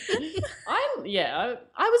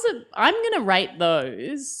 I'm gonna rate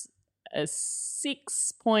those a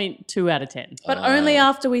 6.2 out of 10. But only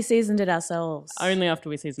after we seasoned it ourselves. Only after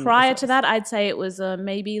we seasoned. Prior it to that, I'd say it was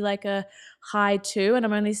maybe like a high 2, and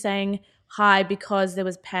I'm only saying high because there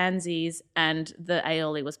was pansies and the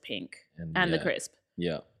aioli was pink and the yeah, crisp.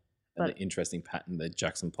 Yeah. And But- the interesting pattern, the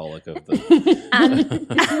Jackson Pollock of the.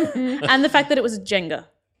 And the fact that it was Jenga.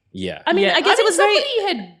 Yeah. I mean, I guess it was very. somebody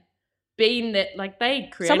had been there, like they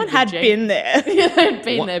created. Someone the had Jenga- been there. Yeah, they'd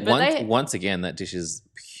been there, but once again, that dish is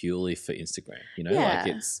purely for Instagram. You know, Yeah. like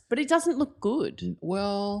it's. but it doesn't look good.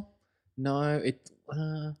 Well, no, it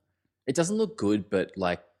doesn't look good, but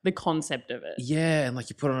like, The concept of it. yeah, and like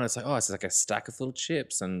you put it on, it's like, oh, it's like a stack of little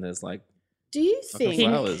chips, and there's like Do you fucking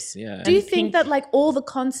think? flowers. Yeah. Do you And think pink. that like all the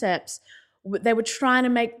concepts, they were trying to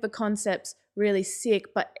make the concepts really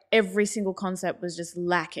sick, but every single concept was just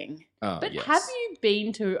lacking? Oh, But yes. have you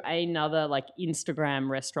been to another like Instagram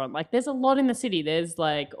restaurant? Like there's a lot in the city. There's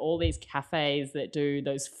like all these cafes that do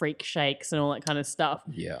those freak shakes and all that kind of stuff.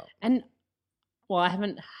 Yeah. And well, I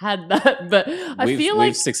haven't had that, but I feel like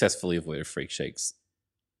we've successfully avoided freak shakes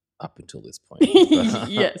up until this point.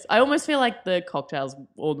 yes, I almost feel like the cocktails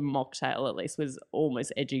or the mocktail at least was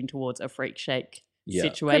almost edging towards a freak shake Yeah.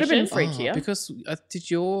 situation. Could have been freakier. Because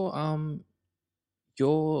did your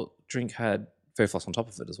drink had fairy floss on top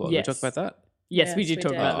of it as well? Did Yes. we talk about that? Yes, we Yes, did we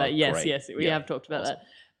talk did. about Oh, that. Yes, great. yes, we Yeah. have talked about Awesome. that.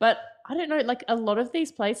 But I don't know, like a lot of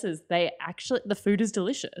these places, they actually the food is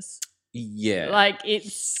delicious. Yeah. Like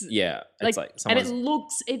it's yeah. like, It's like and it someone's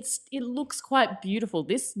looks it looks quite beautiful.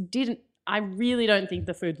 This didn't. I really don't think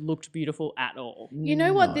the food looked beautiful at all. You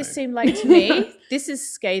know what this No. seemed like to me? This is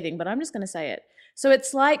scathing, but I'm just going to say it. So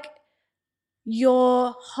it's like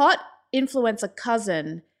your hot influencer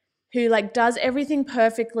cousin who like does everything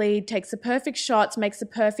perfectly, takes the perfect shots, makes the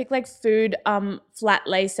perfect like food flat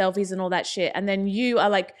lay selfies and all that shit. And then you are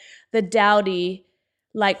like the dowdy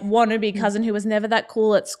like wannabe cousin who was never that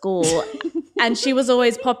cool at school. And she was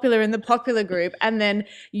always popular in the popular group. And then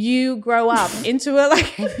you grow up into a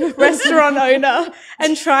like restaurant owner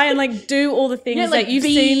and try and like do all the things that you've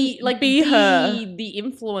seen, like be her. the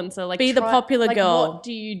influencer, like Be the popular girl. What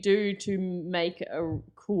do you do to make a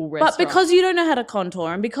cool restaurant? But because you don't know how to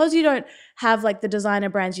contour and because you don't have like the designer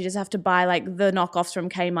brands, you just have to buy like the knockoffs from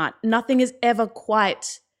Kmart. Nothing is ever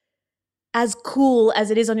quite as cool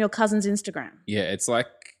as it is on your cousin's Instagram. Yeah, it's like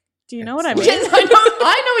Do you know what I mean? Yes,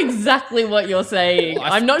 I know exactly what you're saying.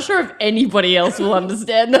 Well, I'm not sure if anybody else will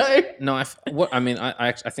understand though. no. I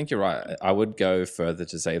think you're right. I would go further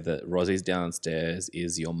to say that Rosie's downstairs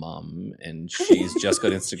is your mum, and she's just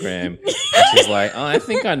got Instagram. And she's like, oh, I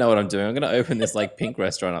think I know what I'm doing. I'm going to open this like pink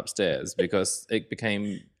restaurant upstairs because it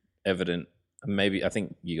became evident. Maybe I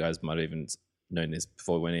think you guys might have even known this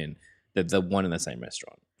before we went in that they're one in the same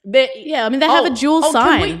restaurant. Yeah, I mean, they have a dual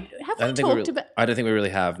sign. Have I we don't think we talked about? I don't think we really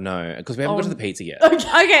have, no, because we haven't got to the pizza yet.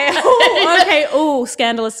 Okay. Okay. Oh,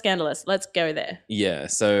 scandalous. Let's go there. Yeah,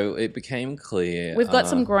 so it became clear. We've got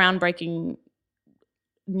some groundbreaking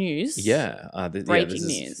news. Yeah, Breaking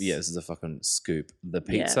news. This is a fucking scoop. The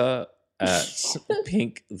pizza at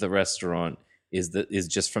Pink, the restaurant, is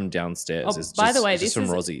just from downstairs. Oh, It's by just, the way, it's just this from is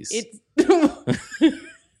Rosie's. it's.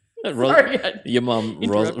 Sorry, Your mum,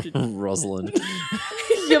 interrupted. Rosalind.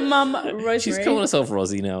 Your mum, Rosemary. She's calling herself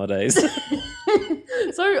Rosie nowadays.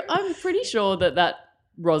 So I'm pretty sure that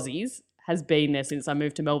Rosie's has been there since I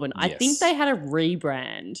moved to Melbourne. I think Yes. they had a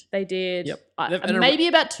rebrand, They did. Yep. And maybe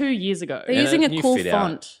about 2 years ago. They're And using a a new cool fit out.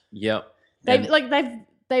 font. Yep.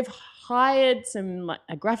 They've hired some like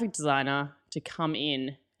a graphic designer to come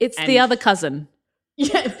in. It's And- the other cousin.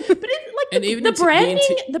 Yeah, but it, like And the, even the the branding,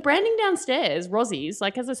 inter- the branding downstairs, Rosie's,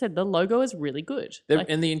 like as I said, the logo is really good. Like,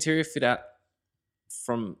 And the interior fit out,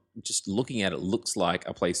 from just looking at it, looks like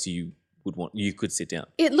a place you could sit down.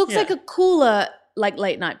 It looks Yeah. like a cooler like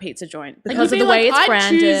late night pizza joint like, because of you'd the be way like, it's I'd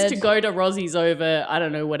branded. choose to go to Rosie's over, I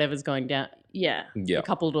don't know, whatever's going down Yeah. Yeah. a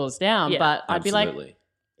couple of doors down, Yeah, but I'd be like, Absolutely.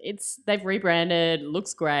 they've rebranded,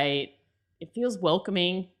 looks great, it feels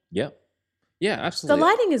welcoming. Yep. Yeah, The absolutely.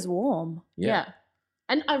 lighting is warm. Yeah.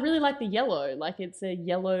 And I really like the yellow. Like it's a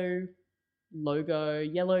yellow logo,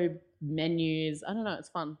 yellow menus. I don't know, it's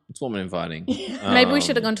fun. It's warm and inviting. Maybe we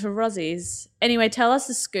should have Um, gone to Rosie's. Anyway, tell us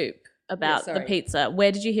the scoop about the sorry. pizza.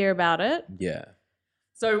 Where did you hear about it? Yeah.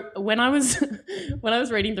 So when I was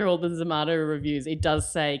reading through all the Zomato reviews, it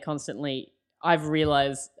does say constantly, I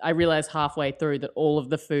realized halfway through that all of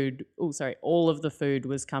the food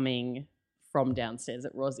was coming from downstairs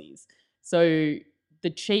at Rosie's. So the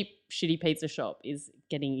cheap, shitty pizza shop is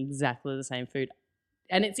getting exactly the same food.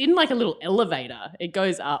 And it's in like a little elevator. It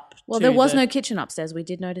goes up. Well, to there was the- no kitchen upstairs. We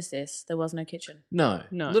did notice this. There was no kitchen. No.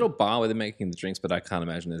 No. Little bar where they're making the drinks, but I can't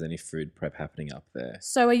imagine there's any food prep happening up there.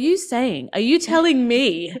 So are you telling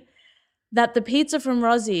me that the pizza from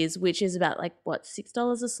Rosie's, which is about like what,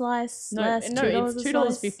 $6 a slice? No, less, no, $2 it's a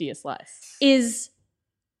slice, $2.50 a slice. is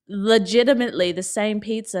legitimately the same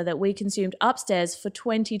pizza that we consumed upstairs for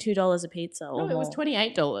 $22 a pizza or No, it was more.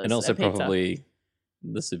 $28. And also a pizza. probably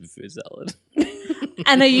the superfood salad.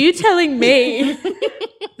 And are you telling me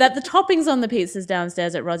that the toppings on the pizzas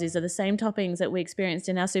downstairs at Rosie's are the same toppings that we experienced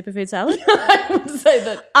in our superfood salad? I would say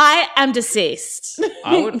that. I am deceased.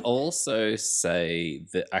 I would also say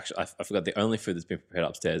that actually, I forgot the only food that's been prepared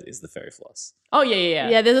upstairs is the fairy floss. Oh yeah.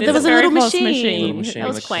 Yeah, there There's was a very little close machine. Little machine That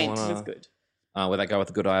in was the quaint. corner. It was good. Where that guy with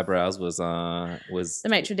the good eyebrows was The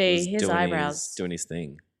maitre d', was his doing eyebrows. doing his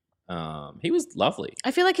thing. He was lovely.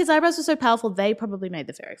 I feel like his eyebrows were so powerful, they probably made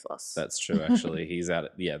the fairy floss. That's true. Actually, he's out.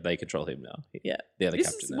 Yeah, they control him now. Yeah. they're the This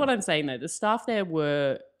captain is now. what I'm saying though. The staff there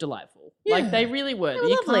were delightful. Yeah. Like they really were. They were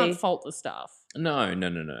You lovely. can't fault the staff. No.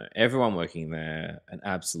 Everyone working there, an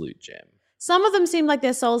absolute gem. Some of them seemed like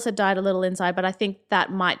their souls had died a little inside, but I think that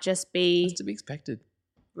might just be That's to be expected.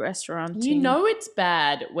 restaurant. You know it's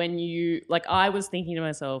bad when you like. I was thinking to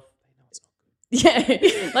myself, They know it's not good.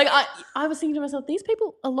 yeah, like I was thinking to myself, these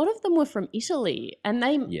people, a lot of them were from Italy, and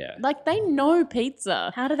they Yeah. like they know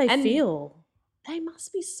pizza. How do they And- feel? They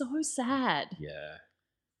must be so sad. Yeah.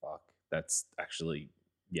 Fuck. That's actually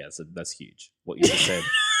so that's huge. What you just said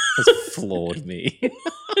has floored me.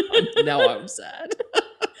 Now I'm sad.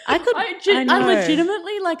 I could. I know.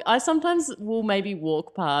 legitimately, like, I sometimes will maybe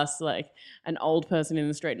walk past, like, an old person in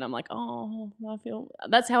the street and I'm like, oh, I feel...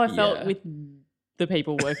 That's how I felt Yeah. with the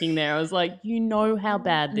people working there. I was like, you know how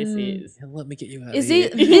bad this is. Yeah, let me get you out Is of here.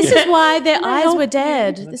 it? This is why their Can I eyes help were you?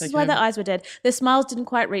 dead. Can I This take is why home? their eyes were dead. Their smiles didn't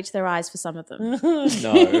quite reach their eyes for some of them.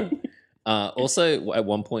 No. Also, at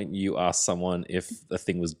one point, you asked someone if the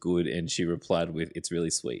thing was good, and she replied with, "It's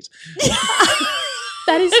really sweet."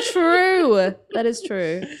 That is true. That is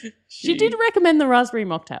true. She did recommend the raspberry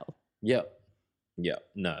mocktail. Yep. Yep.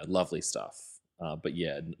 No, lovely stuff. But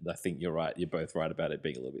yeah, I think you're right. You're both right about it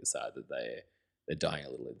being a little bit sad that they're dying a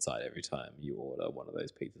little inside every time you order one of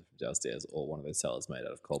those pizzas from downstairs or one of those salads made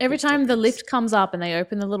out of cold. Every pizza time the toppings. lift comes up and they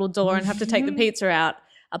open the little door and have to take the pizza out,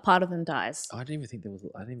 a part of them dies. I didn't even think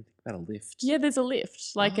I didn't even think about a lift. Yeah, there's a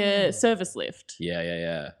lift, like Oh. a service lift.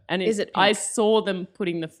 Yeah. And Is it I pink? saw them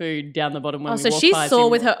putting the food down the bottom when Oh, we so walked she by. saw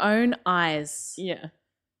in- with her own eyes Yeah.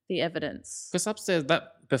 the evidence. Because upstairs,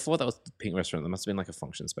 before that was the pink restaurant, there must have been like a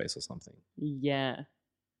function space or something. Yeah.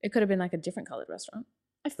 It could have been like a different coloured restaurant.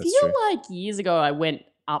 I That's feel true. like years ago I went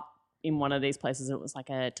up in one of these places and it was like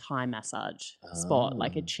a Thai massage spot,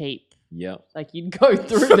 like a Oh. cheap, Yep. like you'd go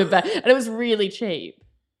through the back and it was really cheap.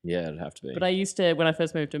 Yeah, it'd have to be. But I used to, when I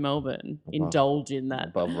first moved to Melbourne, indulge in that.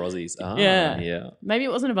 above Rossie's. Yeah. Maybe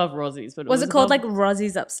it wasn't above Rossie's, but Was it called like above-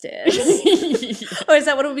 Rossie's upstairs? Or is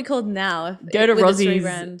that what it would be called now? Go to with its Rossie's.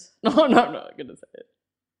 rebrand? No, I couldn't say it.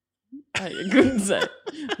 I couldn't say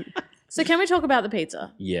it. So can we talk about the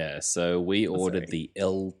pizza? Yeah, so we ordered sorry. the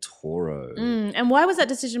El Toro. And why was that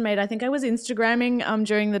decision made? I think I was Instagramming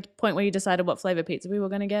during the point where you decided what flavor pizza we were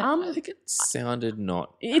going to get. I think it sounded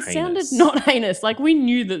not It sounded heinous. not heinous. Like we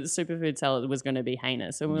knew that the superfood salad was going to be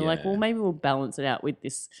heinous, and we were like, Yeah. well, maybe we'll balance it out with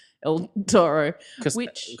this El Toro.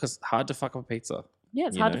 which- Because hard to fuck up a pizza. Yeah,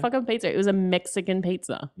 it's You hard know? to fuck up pizza. It was a Mexican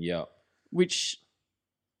pizza, Yeah. which,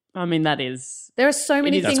 I mean, that is. there are so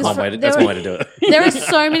many is. things. That's one from- way to, there that's are- one way to do it. There are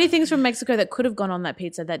so many things from Mexico that could have gone on that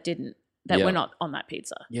pizza that didn't. That Yeah. were not on that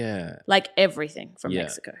pizza. Yeah. Like everything from Yeah.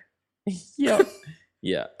 Mexico. Yeah.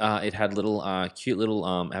 Yeah. It had little cute little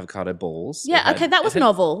avocado balls. It Yeah, had- okay, that it was had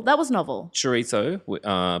novel. That was novel. Chorizo,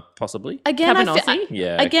 possibly. Again, Cabanossi?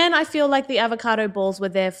 Yeah. Again, I feel like the avocado balls were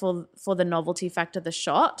there for the novelty factor, the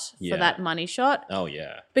shot, Yeah. for that money shot. Oh,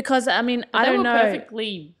 yeah. Because, I mean, I They don't were know.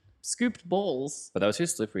 perfectly scooped balls. But that was too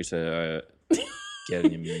slippery to get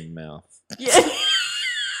in your mouth. Yeah.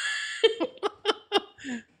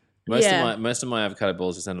 Most of my avocado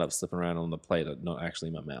balls just ended up slipping around on the plate, not actually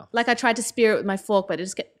in my mouth. Like I tried to spear it with my fork, but it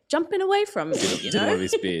just kept jumping away from me, you Didn't want to know? be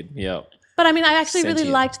speared. Yeah. But I mean, I actually really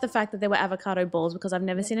Sentient. liked the fact that there were avocado balls because I've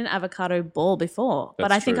never seen an avocado ball before. But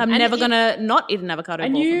That's I think true. I'm And never it- going to not eat an avocado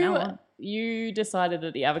And ball from now on. you decided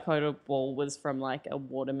that the avocado ball was from like a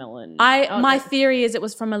watermelon. My no. theory is it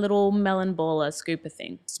was from a little melon baller scooper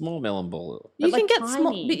thing. Small melon ball. You like can get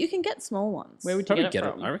small, tiny. but you can get small ones. Where would you Probably get it get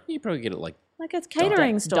it. from? I reckon you probably get it like Like a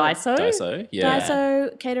catering store. Daiso? Daiso. Yeah.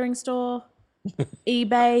 Daiso, catering store,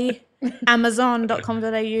 eBay,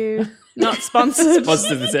 Amazon.com.au. Not sponsored.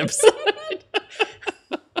 Sponsored this episode.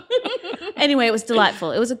 Anyway, it was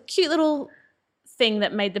delightful. It was a cute little thing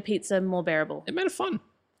that made the pizza more bearable. It made it fun.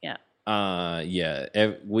 Yeah.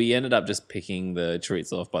 We ended up just picking the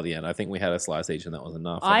chorizo off by the end. I think we had a slice each and that was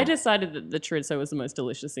enough. I think- decided that the chorizo was the most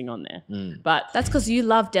delicious thing on there. Mm. But That's because you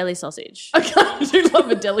love deli sausage. I do love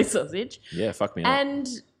a deli sausage. Yeah, fuck me up. And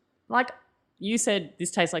like you said, this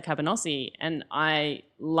tastes like cabanossi, and I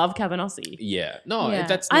love cabanossi. Yeah. No, Yeah.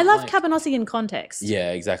 that's I not love like- cabanossi in context.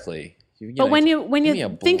 Yeah, exactly. But when give me a you're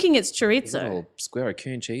ball- thinking it's a chorizo, little square of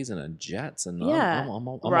coon cheese and a Jats and Yeah. I'm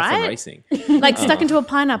off Right? and racing. like stuck into a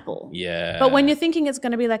pineapple. Yeah. But when you're thinking it's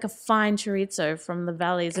going to be like a fine chorizo from the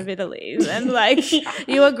valleys of Italy, and like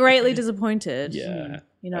you are greatly disappointed. Yeah.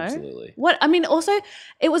 You know? Absolutely. What I mean, also,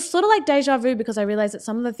 it was sort of like deja vu because I realized that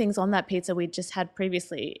some of the things on that pizza we just had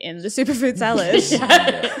previously in the superfood salad.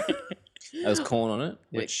 There was corn on it.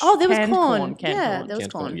 Which Oh, there was Canned corn. corn, canned Yeah, corn. there was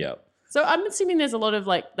canned corn. Yeah. So I'm assuming there's a lot of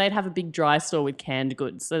like they'd have a big dry store with canned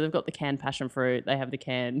goods. So they've got the canned passion fruit, they have the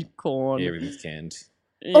canned corn. Everything's canned.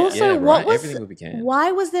 Yeah. Also, Yeah, what right, was everything would be canned.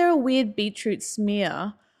 why was there a weird beetroot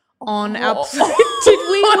smear on our? Oh. Did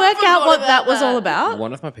we work out forgot what about that was all that. about?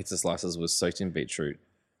 One of my pizza slices was soaked in beetroot.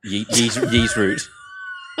 Yeast root.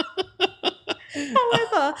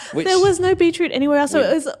 However, Which- there was no beetroot anywhere else, so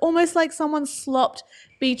Weird. it was almost like someone slopped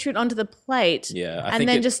beetroot onto the plate. Yeah, I and think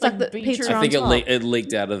then it- just stuck like the beetroot- pizza I on think top. it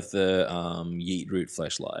leaked out of the yeet root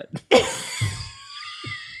fleshlight.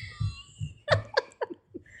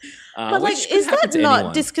 But like, which could is happen that to not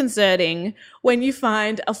anyone. disconcerting when you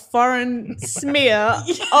find a foreign smear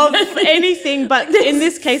of anything, but in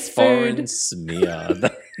this case, foreign food? smear?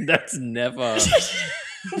 That's never.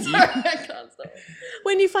 Sorry, I can't stop.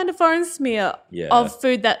 When you find a foreign smear Yeah. of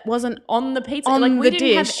food that wasn't On the pizza, On like we the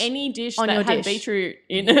didn't have dish, any dish on that your had dish. beetroot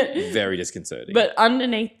in it. Very disconcerting. But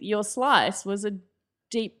underneath your slice was a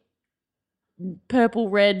deep purple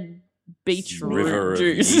red beetroot river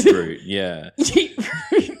juice. of beetroot. Yeah.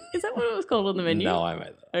 Beetroot. Is that what it was called on the menu? No, I made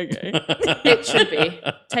that. Okay. It should be.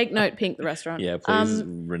 Take note, Pink, the restaurant. Yeah, please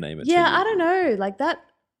rename it. Yeah, to I don't know. Like that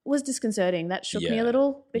was disconcerting. That shook me Yeah. a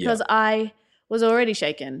little because Yeah. I was already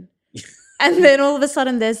shaken. And then all of a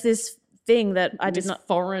sudden there's this thing that I did This not.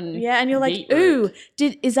 foreign. Yeah, and you're like, beetroot.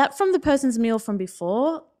 ooh, is that from the person's meal from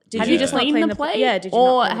before? Did Have Yeah. you just not cleaned clean the plate? Yeah, did you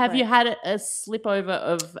or not clean the have you plate? had a slip over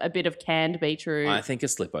of a bit of canned beetroot? I think a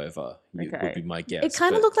slip over would Okay. be my guess. It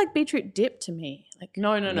kind of but- looked like beetroot dip to me. Like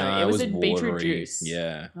no. It was a beetroot watery. juice.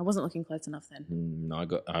 Yeah. I wasn't looking close enough then.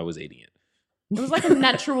 I was eating it. It was like a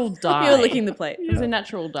natural dye. You were licking the plate. It was a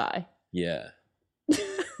natural dye. Yeah.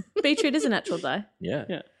 Beetroot is a natural dye. Yeah.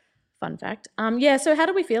 Yeah. Fun fact. Yeah. So how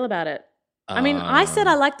do we feel about it? I mean, I said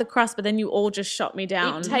I like the crust, but then you all just shot me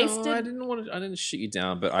down. tastes- No, I didn't shoot you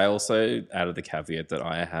down, but I also added the caveat that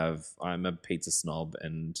I'm a pizza snob,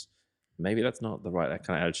 and maybe that's not the right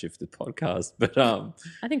kind of attitude for the podcast. But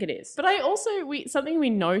I think it is. But I also something we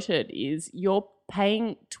noted is you're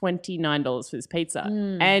paying $29 for this pizza,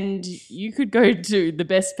 and you could go to the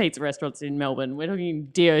best pizza restaurants in Melbourne. We're talking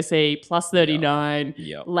DOC plus 39,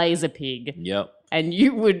 Yep. Laser Pig, Yep. and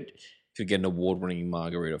you would Could get an award-winning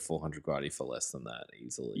margarita 400 gradi for less than that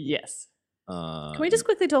easily. yes. Can we just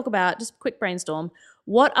quickly talk about, just a quick brainstorm,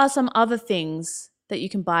 what are some other things that you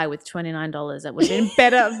can buy with $29 that would have been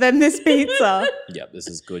better than this pizza? Yep, this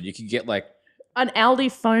is good. You could get like An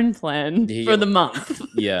Aldi phone plan Yeah. for the month.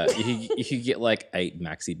 yeah, you could get like 8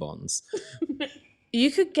 maxi bonds.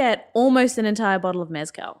 You could get almost an entire bottle of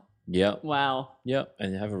mezcal. Yep. Wow. Yep,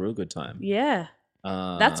 and have a real good time. Yeah,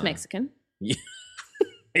 that's Mexican.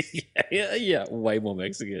 yeah, way more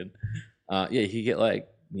Mexican. Yeah, you could get like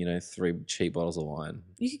 3 cheap bottles of wine.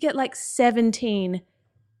 You could get like 17,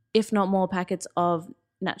 if not more, packets of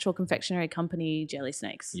Natural Confectionery Company jelly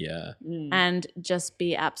snakes. Yeah, And just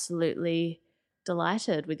be absolutely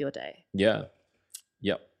delighted with your day. yeah,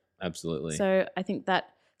 yep, absolutely. So I think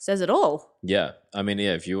that says it all. Yeah, I mean,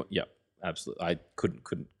 yeah, absolutely. I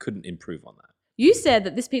couldn't improve on that. You said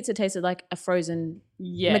that this pizza tasted like a frozen.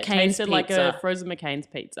 Yeah, it McCain's tasted like pizza. a frozen McCain's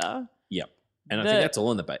pizza. Yep, and I The- think that's all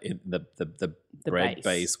in the bread base.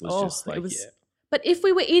 base was Oh, just like it was- But if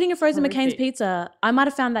we were eating a frozen McCain's Horrific. pizza, I might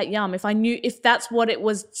have found that yum if that's what it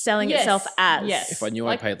was selling Yes, itself as. yes. If I knew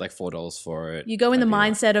Like- I paid like $4 for it, You go in the I'd be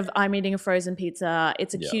like, mindset of I'm eating a frozen pizza.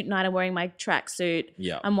 It's a Yeah. cute night. I'm wearing my tracksuit.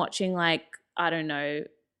 Yeah, I'm watching like, I don't know,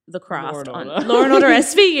 The Craft Law and on Order. Law and Order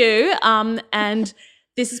SVU. And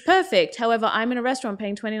this is perfect. However, I'm in a restaurant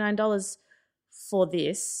paying $29 for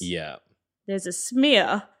this. yeah. There's a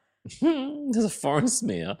smear. There's a foreign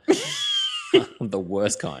smear, the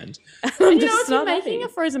worst kind. I'm And just if you're not making happy.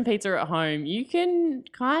 a frozen pizza at home, you can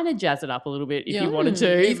kind of jazz it up a little bit if Yeah. you wanted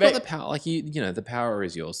to. You've got but- the power, like the power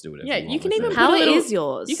is yours to do whatever. Yeah, you you want can with even it. put a Power little- is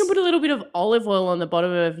yours. You can put a little bit of olive oil on the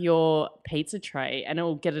bottom of your pizza tray, and it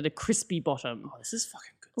will get it a crispy bottom. Oh, this is fucking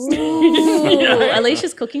good. Ooh, You know?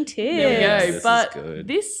 Alicia's cooking tips. There we Yeah, go. this is But good.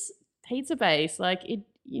 this pizza base, like it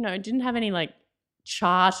didn't have any like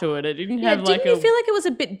char to it. It didn't Yeah, have didn't like you feel like it was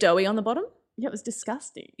a bit doughy on the bottom? yeah, it was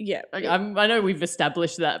disgusting. Yeah. Like, I know we've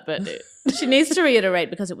established that, but She needs to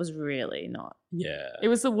reiterate because it was really not. Yeah, it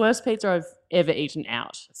was the worst pizza I've ever eaten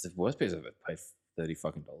out. it's the worst pizza I've ever paid $30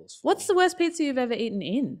 fucking dollars for. What's the worst pizza you've ever eaten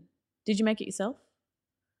in? Did you make it yourself?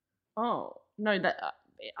 Oh no, that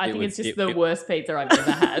I It think would- it's just it- the it- worst pizza I've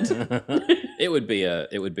ever had. it would be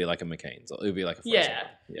like a McCain's. It would be like a frozen yeah,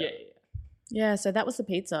 one. yeah. Yeah, so that was the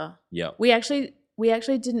pizza. Yeah. We actually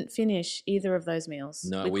didn't finish either of those meals.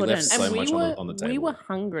 No, we we couldn't. left so And we much were on the we table. were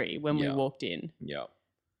hungry when we Yeah. walked in. Yeah.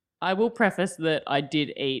 I will preface that I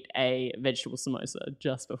did eat a vegetable samosa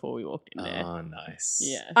just before we walked in there. Oh, nice.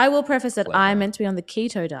 Yeah. I will preface that Clever. I'm meant to be on the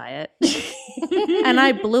keto diet, and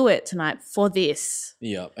I blew it tonight for this.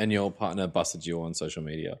 Yeah. And your partner busted you on social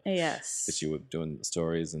media Yes, because you were doing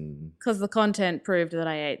stories and because the content proved that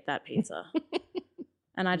I ate that pizza.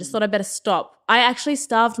 And I just thought I'd better stop. I actually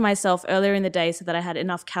starved myself earlier in the day so that I had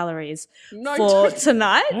enough calories No, for don't-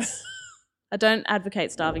 tonight. I don't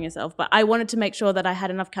advocate starving yourself, but I wanted to make sure that I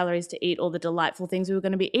had enough calories to eat all the delightful things we were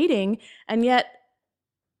going to be eating, and yet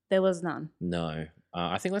there was none. no.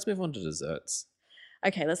 I think let's move on to desserts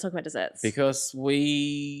Okay, let's talk about desserts. because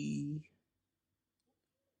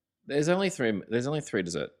there's only three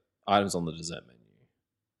dessert items on the dessert menu.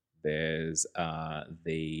 There's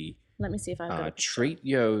the Let me see if I've got a picture. Treat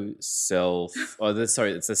yourself.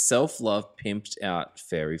 It's a self-love pimped out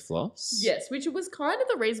fairy floss. Yes, which was kind of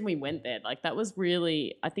the reason we went there. Like that was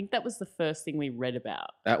really, I think that was the first thing we read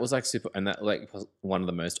about. That was like super, and that like was one of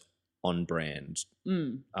the most on-brand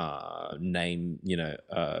name,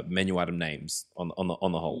 menu item names on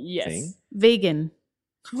the whole thing. Vegan.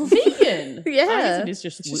 Vegan. Yeah. I guess it is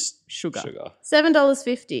just, It's just sugar.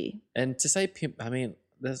 $7.50. And to say pimp, I mean,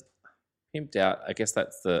 there's pimped out. I guess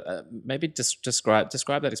that's the maybe just describe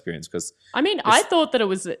that experience because I mean, I thought that it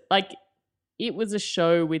was like it was a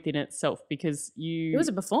show within itself because It was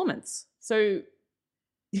a performance. So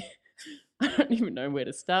I don't even know where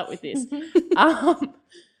to start with this.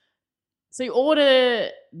 So you order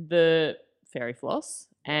the fairy floss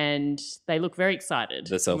and they look very excited.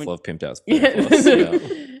 the self-love pimped out Yeah. fairy floss.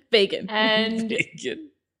 Yeah. Vegan. And Vegan.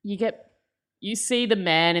 you see the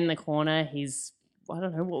man in the corner, he's, I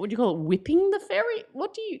don't know, what would you call it? Whipping the fairy?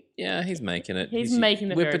 What do you? Yeah, he's making it. He's making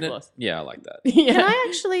the whipping fairy it. floss. Yeah, I like that. Yeah. Can I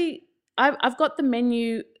actually, I've got the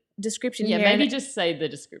menu description Yeah, here. maybe and- just say the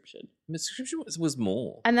description. The description was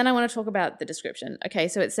more. And then I want to talk about the description. Okay,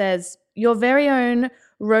 so it says, your very own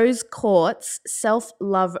rose quartz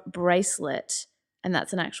self-love bracelet, and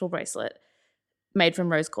that's an actual bracelet made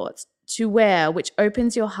from rose quartz, to wear, which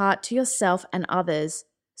opens your heart to yourself and others,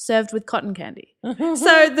 served with cotton candy.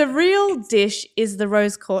 So the real dish is the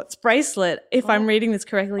rose quartz bracelet, if I'm reading this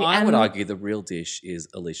correctly. I and would argue the real dish is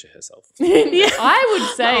Alicia herself. I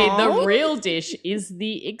would say Aw. the real dish is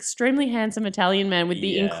the extremely handsome Italian man with the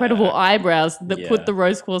Yeah. incredible eyebrows that Yeah. put the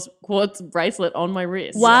rose quartz bracelet on my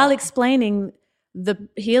wrist. while explaining the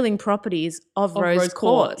healing properties of Of rose rose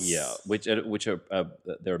quartz. quartz. Yeah, which are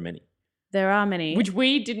there are many. There are many. Which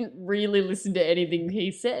we didn't really listen to anything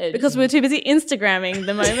he said. because we're too busy Instagramming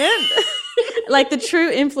the moment. Like the true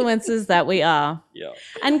influencers that we are. Yeah,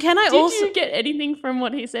 And can I Did also you get anything from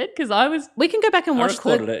what he said? Because I was we can go back and I watch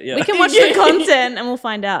recorded it. Yeah, we can watch Yeah. the content and we'll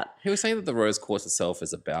find out. he was saying that the rose quartz itself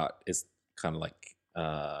is kind of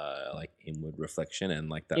like inward reflection and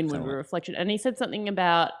like that inward kind of like, reflection. And he said something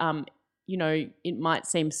about, it might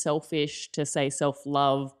seem selfish to say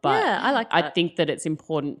self-love, but yeah, I like that. I think that it's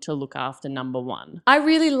important to look after number one. I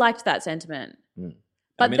really liked that sentiment. I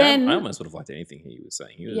But mean, then I almost would have liked anything he was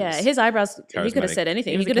saying. He was, yeah, his eyebrows, he could have charismatic. said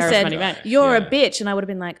anything. He He was a could have said, charismatic man. you're a Yeah. bitch, and I would have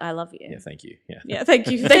been like, I love you. Yeah, thank you. Yeah, Yeah, thank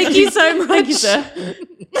you. Thank you so much. Thank you, sir.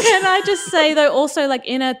 Can I just say, though, also, like,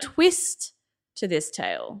 in a twist to this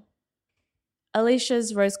tale,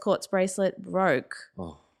 Alicia's rose quartz bracelet broke.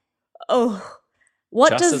 Oh, Oh,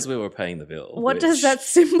 what just does as we were paying the bill. what does which- that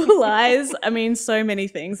symbolize? I mean, so many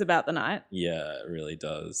things about the night. Yeah, it really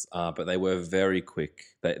does. But they were very quick.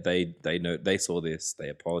 They saw this. They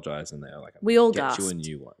apologized and they were like, We all "Get you a gasped.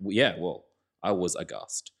 new one." Well, yeah, well, I was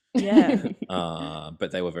aghast. Yeah,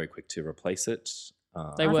 But they were very quick to replace it.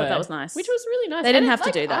 They I were. thought that was nice. Which was really nice. They didn't And have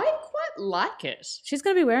to do that. I quite like it. She's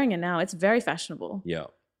going to be wearing it now. It's very fashionable. Yeah.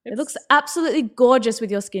 It looks absolutely gorgeous with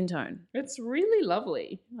your skin tone. It's really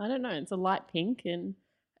lovely. I don't know. It's a light pink, and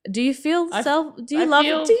Do you feel I Do you love?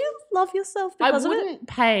 feel- Do you love yourself I because of it? wouldn't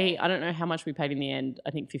pay. I don't know how much we paid in the end. I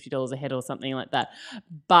think $50 a head or something like that.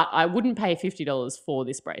 But I wouldn't pay $50 for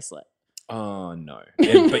this bracelet. Oh no.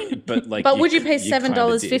 Yeah, but like. But would you pay kinda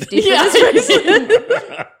 $7.50 did. for this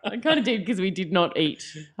bracelet? I kind of did because we did not eat.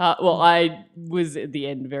 I was at the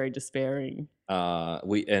end very despairing.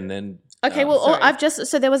 Okay, well, Sorry. I've just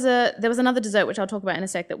so there was another dessert which I'll talk about in a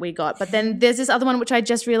sec that we got, but then there's this other one which I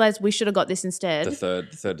just realized we should have got this instead. the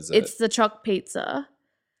third dessert. It's the choc pizza.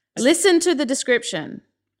 Listen to the description.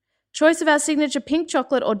 Choice of our signature pink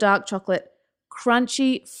chocolate or dark chocolate,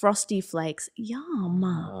 crunchy frosty flakes.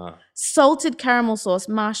 Yum. Salted caramel sauce,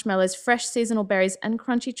 marshmallows, fresh seasonal berries, and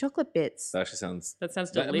crunchy chocolate bits. that actually sounds. That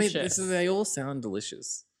sounds I mean, delicious. they all sound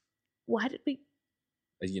delicious. Why did we?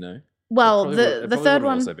 You know. Well, It the probably third would've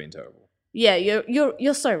one. also been terrible. Yeah,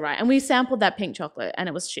 you're so right. And we sampled that pink chocolate and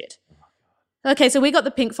it was shit. Okay, so we got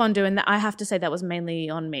the pink fondue and I have to say that was mainly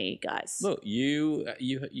on me, guys. Look,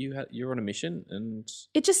 you're on a mission, and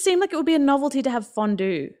It just seemed like it would be a novelty to have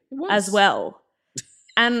fondue was. as well.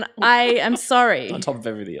 And I am sorry. on top of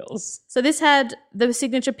everything else. So this had the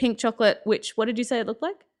signature pink chocolate, which, what did you say it looked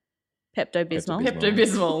like? Pepto-Bismol. Pepto-Bismol.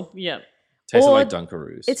 Pepto-Bismol. Yeah. Tasted Or- like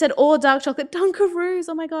Dunkaroos. It said all dark chocolate. Dunkaroos.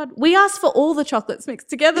 Oh my God. We asked for all the chocolates mixed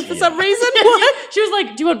together for Yeah. some reason. She was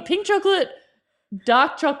like, do you want pink chocolate,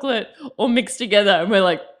 dark chocolate, or mixed together? And we're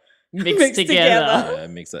like, mixed, Mixed together. Yeah,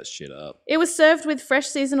 mix that shit up. It was served with fresh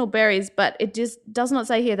seasonal berries, but it just does not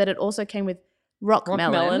say here that it also came with rock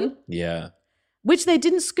melon, Yeah. which they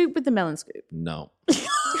didn't scoop with the melon scoop. No.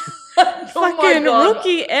 Oh my Fucking God.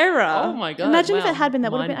 rookie error. Oh my God, Imagine if wow. it had been,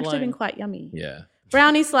 that would have Mind actually been blown. quite yummy. Yeah.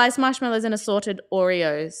 brownie, sliced marshmallows, and assorted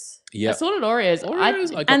Oreos. Yeah. Assorted Oreos.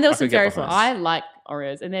 Oreos, and there was I some could get fairy behind. floss. I like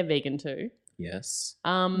Oreos, and they're vegan too. Yes.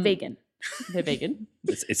 Vegan. They're vegan.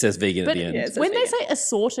 It says vegan But at the end. yeah, it says when they vegan. say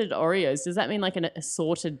assorted Oreos, does that mean like an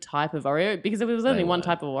assorted type of Oreo? Because there was only They one were.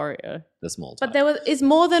 type of Oreo. The small type. But there is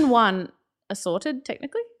more than one assorted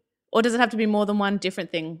technically, or does it have to be more than one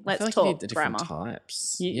different thing? I Let's feel like talk you need the different grammar.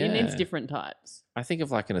 types. You yeah. need different types. I think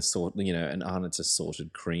of like an assort, an Arnott's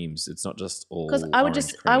assorted creams. It's not just all. Because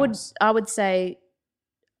I would say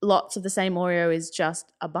lots of the same Oreo is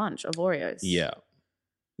just a bunch of Oreos. Yeah.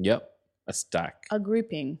 Yep. A stack. A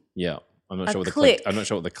grouping. Yeah. I'm not a sure what the click. I'm not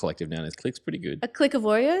sure what the collective noun is. Click's pretty good. A click of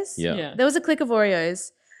Oreos? Yeah. Yeah. There was a click of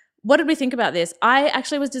Oreos. What did we think about this? I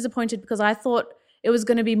actually was disappointed because I thought it was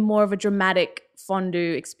going to be more of a dramatic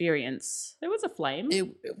fondue experience. There was a flame.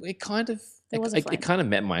 It kind of There was a flame. it kind of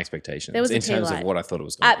met my expectations There was a in tea terms light. of what I thought it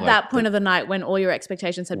was going At that point of the night when all your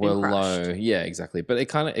expectations had were been crushed. low. Yeah, exactly. But it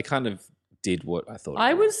kind of did what I thought.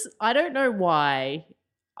 it would. I don't know why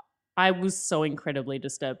I was so incredibly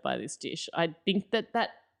disturbed by this dish. I think that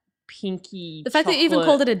pinky The fact that you even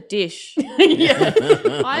called it a dish. yeah.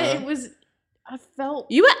 I felt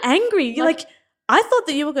You were angry. You're Like- like, I thought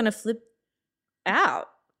that you were going to flip out.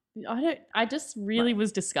 I just really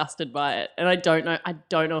was disgusted by it. And I don't know if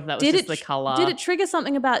that was Did just it the tr- colour. Did it trigger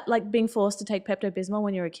something about like being forced to take Pepto-Bismol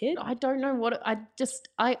when you were a kid? I don't know what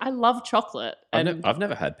I love chocolate. And I've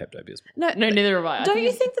never had Pepto Bismol. No, no, neither have I. don't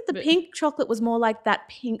you think that the but- pink chocolate was more like that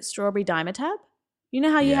pink strawberry Dimetab? You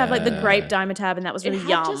know how you have like the grape Yeah. Dimetab and that was it really had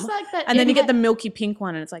yum. just like that, And then it you get had- the milky pink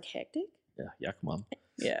one and it's like hectic. Yeah, yuck, mum.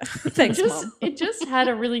 Yeah. Thanks, Mom. it just had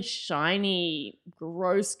a really shiny,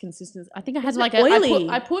 gross consistency. I think I had Was it like oily?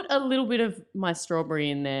 I put a little bit of my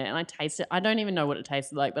strawberry in there and I tasted it. I don't even know what it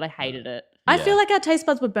tasted like, but I hated it. I Yeah. feel like our taste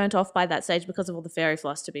buds were burnt off by that stage because of all the fairy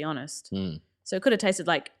floss, to be honest. Mm. So it could have tasted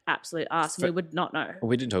like absolute ass and we would not know.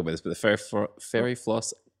 We didn't talk about this, but the fairy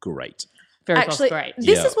floss, great. Very Actually, great.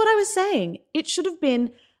 this Yeah. is what I was saying. It should have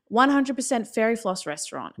been 100% fairy floss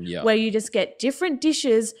restaurant Yeah. where you just get different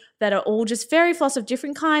dishes that are all just fairy floss of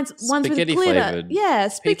different kinds. Ones Spaghetti with glitter. flavored. Yeah,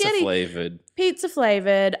 Pizza spaghetti. flavored. Pizza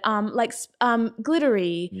flavored,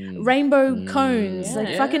 glittery, rainbow cones, like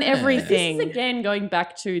Yeah. fucking Yeah. everything. This is again going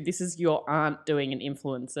back to this is your aunt doing an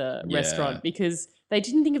influencer Yeah. restaurant because they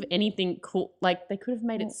didn't think of anything cool. Like they could have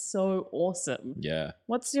made it so awesome. Yeah.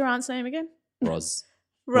 What's your aunt's name again? Roz.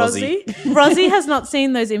 Rosie. Rosie has not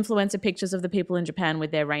seen those influencer pictures of the people in Japan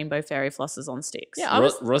with their rainbow fairy flosses on sticks. Yeah, I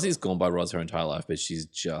was Rosie's gone by Roz her entire life, but she's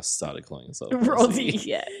just started calling herself Rosie.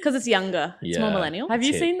 Yeah, because it's younger. It's more Yeah. millennial. Have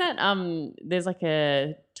you Tip. seen that? There's like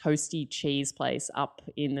a toasty cheese place up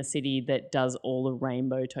in the city that does all the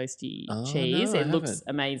rainbow toasty Oh, cheese. no, I It looks haven't.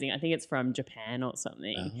 amazing. I think it's from Japan or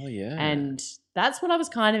something. Oh yeah. And that's what I was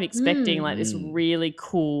kind of expecting, like this Mm. really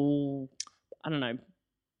cool, I don't know,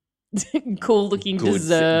 cool looking Good thi-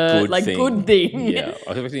 dessert, good like thing. good thing. Yeah, I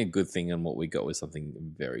was expecting a good thing, and what we got was something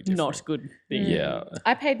very different. Not good thing. Yeah.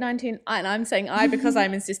 I paid 19, and I'm saying I because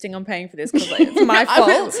I'm insisting on paying for this because it's my I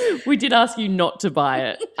will- fault. we did ask you not to buy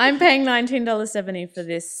it. I'm paying $19.70 for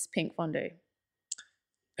this pink fondue.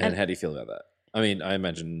 And how do you feel about that? I mean, I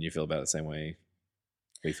imagine you feel about it the same way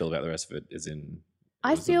we feel about the rest of it. As in,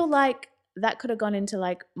 I feel like that could have gone into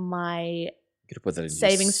like my you could have put that in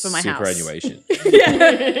savings for my house. superannuation.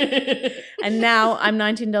 and now I'm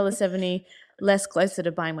 $19.70 less closer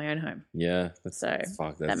to buying my own home. Yeah. That's, So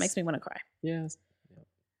fuck, that makes me want to cry. Yeah.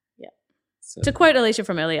 Yeah. So, To quote Alicia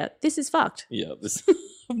from earlier, this is fucked. yeah, this,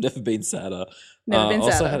 I've never been sadder. Never been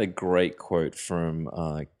Also sadder. had a great quote from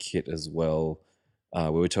Kit as well.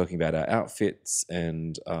 We were talking about our outfits,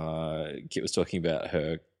 and Kit was talking about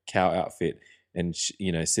her cow outfit, and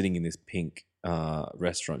sitting in this pink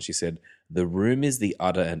restaurant, she said, "The room is the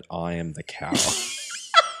udder, and I am the cow,"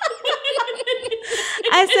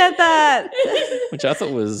 I said that. which I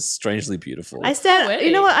thought was strangely beautiful. I stand. Poetic.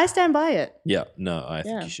 You know what? I stand by it. Yeah, no, I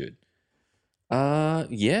think Yeah. you should.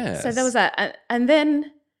 Yeah. So there was that, and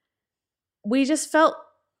then we just felt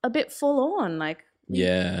a bit full on. Like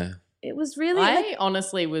Yeah. it was really. I like,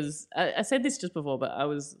 honestly was, I said this just before, but I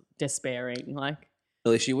was despairing. Like,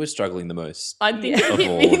 At she was struggling the most. I think Yeah. it Of hit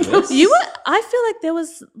all me of the- us. you were. I feel like there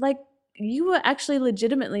was like you were actually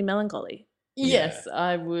legitimately melancholy. Yes,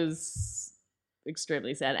 I was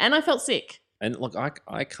extremely sad. And I felt sick. And look,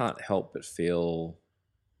 I can't help but feel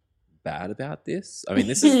bad about this. I mean,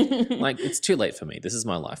 this is it's too late for me. This is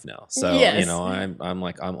my life now. So Yes. I'm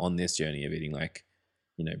on this journey of eating like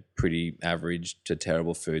pretty average to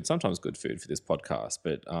terrible food, sometimes good food for this podcast,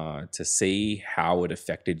 but to see how it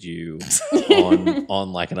affected you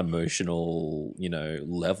on like an emotional,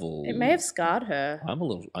 level. It may have scarred her. I'm a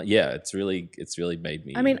little, it's really made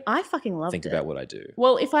me I mean, I fucking loved think it. about what I do.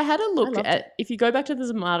 Well, if I had a look loved at, if you go back to the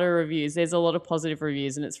Zomato reviews, there's a lot of positive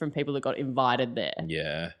reviews, and it's from people that got invited there.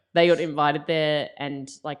 Yeah. They got invited there, and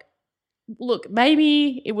like, look,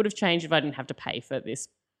 maybe it would have changed if I didn't have to pay for this.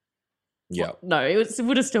 Yeah. No, it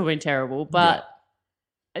would have still been terrible, but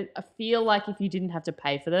I feel like if you didn't have to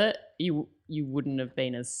pay for that, you wouldn't have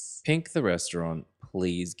been as... Pink the restaurant,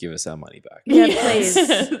 please give us our money back. Yeah, Yes.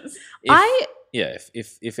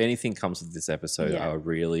 please. If anything comes with this episode, Yeah. I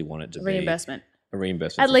really want it to Reimbursement. be a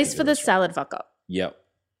reimbursement. At least Pink for the restaurant. salad fuck up. Yep.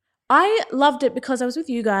 I loved it because I was with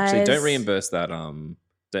you guys. Actually, don't reimburse that.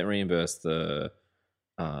 Don't reimburse the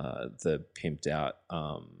pimped out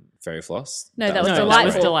fairy floss. No, that was No, that delightful.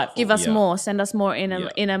 was delightful. Give us Yeah. more. Send us more in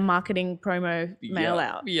Yeah. a marketing promo mail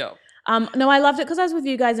out. Yeah. No, I loved it because I was with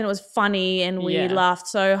you guys and it was funny and we Yeah. laughed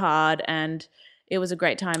so hard and it was a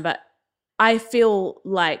great time. But I feel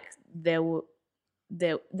like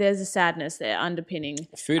there's a sadness there underpinning.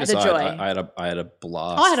 Food The aside, joy. I had a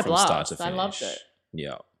blast. I had a from start to blast. I finish. loved it.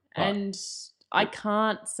 Yeah. But And I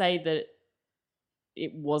can't say that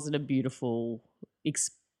it wasn't a beautiful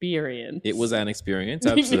experience. it was an experience,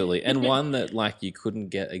 absolutely, and one that like you couldn't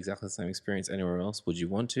get exactly the same experience anywhere else. Would you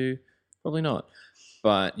want to? Probably not.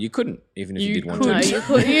 But you couldn't, even if you did want to. No, you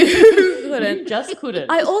couldn't. You just couldn't.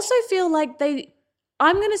 I also feel like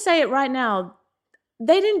I'm going to say it right now,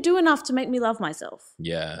 they didn't do enough to make me love myself.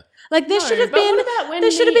 Yeah. Like there No, should have but what been about when there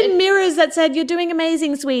should have been the- mirrors that said you're doing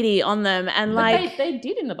amazing, sweetie, on them and But like they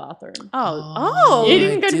did in the bathroom. oh. You they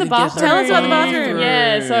didn't go to the did get bathroom. Tell us about the bathroom.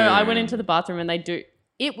 Yeah, so I went into the bathroom and they do.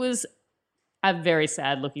 It was a very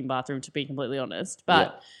sad looking bathroom, to be completely honest.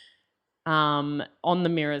 But on the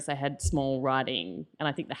mirrors they had small writing, and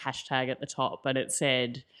I think the hashtag at the top, and it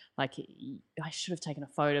said like, I should have taken a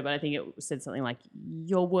photo, but I think it said something like,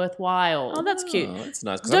 "You're worthwhile." Oh, that's cute. Oh, that's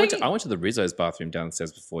nice. 'Cause Don't I went to the Rizzo's bathroom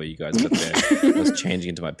downstairs before you guys got there. I was changing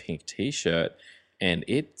into my pink t-shirt, and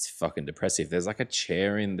it's fucking depressive. There's like a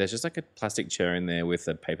chair there's just like a plastic chair in there with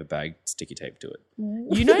a paper bag sticky tape to it.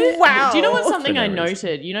 You know, Wow. Do you know what something For I no reason.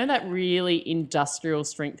 noted? You know that really industrial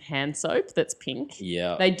strength hand soap that's pink?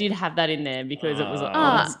 Yeah. They did have that in there because it was.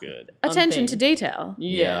 that's good. Attention to thing. detail.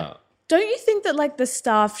 Yeah. Don't you think that like the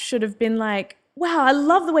staff should have been like, wow, I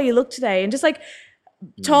love the way you look today, and just like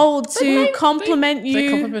told to compliment you? They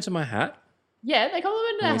complimented my hat. Yeah, they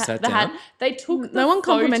complimented When we the sat hat. down? They took No one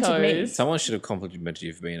complimented me. photos. Someone should have complimented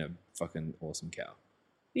you for being a fucking awesome cow.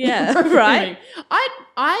 Yeah, right.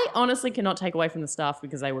 I honestly cannot take away from the staff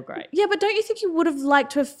because they were great. Yeah, but don't you think you would have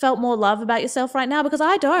liked to have felt more love about yourself right now? Because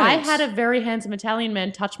I don't. I had a very handsome Italian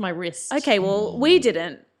man touch my wrist. Okay, well, we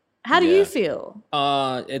didn't. How do Yeah. you feel?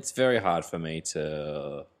 It's very hard for me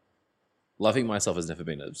to... Loving myself has never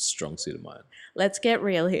been a strong suit of mine. Let's get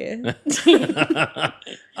real here. But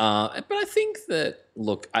I think that,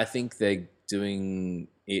 look, I think they're doing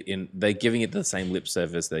it they're giving it the same lip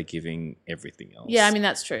service they're giving everything else. Yeah, I mean,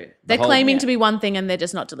 that's true. They're whole- claiming Yeah. to be one thing and they're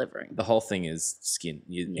just not delivering. the whole thing is skin.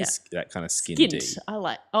 Yeah. That kind of skin Skint. D. I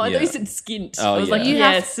like. Oh, I Yeah. thought you said skint. Oh, I was like, yeah. You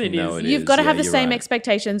have- yes, it is. No, it You've is. got to Yeah, have the you're same right.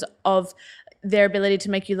 expectations of their ability to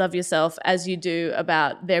make you love yourself as you do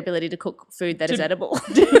about their ability to cook food that is edible.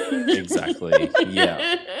 Exactly.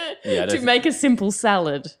 Yeah. Yeah, I to don't make a simple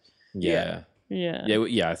salad. Yeah. Yeah.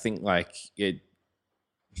 Yeah. I think like it.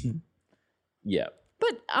 Yeah.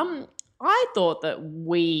 But I thought that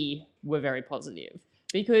we were very positive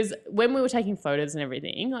because when we were taking photos and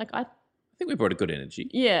everything, like I think we brought a good energy.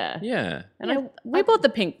 yeah. Yeah. And Yeah, we bought the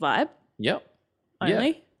pink vibe Yep.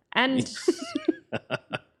 only. and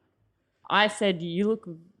I said you look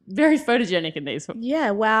very photogenic in these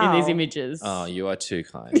Wow. images. Oh, you are too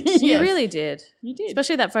kind. You Yes. really did. You did.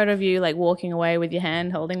 Especially that photo of you like walking away with your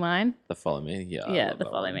hand holding mine. The follow me. Yeah. I Yeah, love the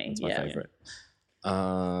that follow one. me, It's my yeah. favorite.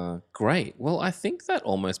 Great. Well, I think that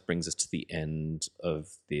almost brings us to the end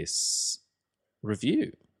of this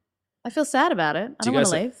review. I feel sad about it. I Do don't you want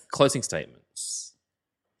guys to have leave. closing statements?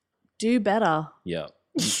 Do better. Yeah.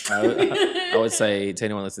 I would say to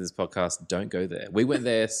anyone listening to this podcast, don't go there. We went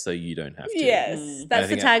there so you don't have to. Yes, Mm. that's I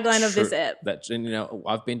the think tagline of this true- app. That, and, you know,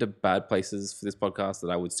 I've been to bad places for this podcast that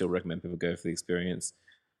I would still recommend people go for the experience.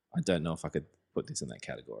 I don't know if I could put this in that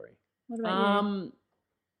category. What about you?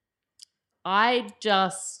 I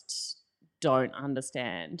just don't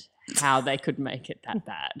understand how they could make it that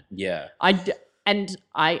bad. Yeah. And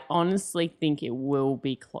I honestly think it will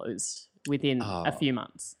be closed within a Oh. few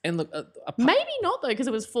months. And look, Maybe not though, because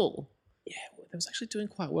it was full. it was actually doing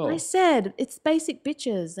quite well. I said it's basic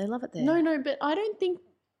bitches. They love it there. No, but I don't think.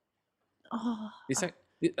 Oh,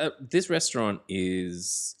 This restaurant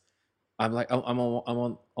is. I'm like I'm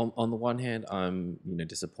on the one hand I'm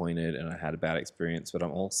disappointed and I had a bad experience, but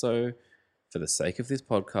I'm also, for the sake of this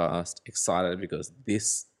podcast, excited because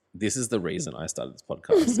this is the reason I started this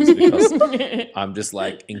podcast. Is because I'm just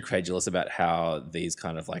like incredulous about how these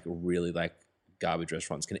kind of like really like garbage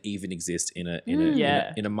restaurants can even exist in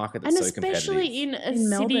a market that's and so competitive. especially in a In city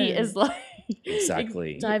Melbourne. as like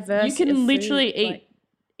Exactly. diverse. you can of literally food, eat like-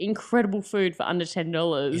 incredible food for under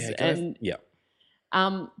 $10, and yeah.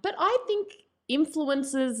 but I think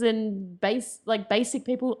influencers and basic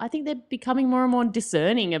people, I think they're becoming more and more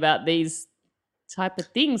discerning about these type of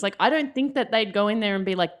things. Like, I don't think that they'd go in there and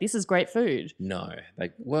be like, "This is great food," No,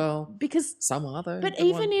 like because some are though. But The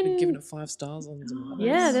even one in- giving it 5 stars on some others.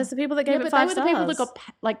 Yeah, there's the people that gave but it 5 they were stars. the people that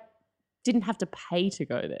got didn't have to pay to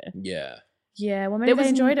go there. Yeah. Yeah, well, maybe There they was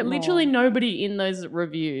enjoyed it literally more. nobody in those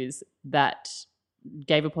reviews that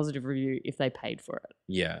gave a positive review if they paid for it.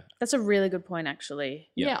 Yeah. That's a really good point, actually.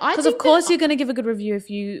 Yeah. I Because of think course that, you're going to give a good review if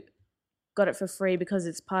you got it for free because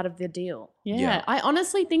it's part of the deal. yeah, I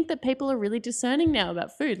honestly think that people are really discerning now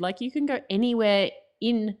about food. Like, you can go anywhere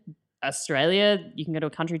in Australia, you can go to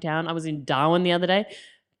a country town. I was in Darwin the other day.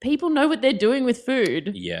 People know what they're doing with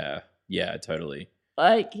food. Yeah. Yeah, totally.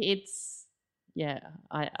 Like, it's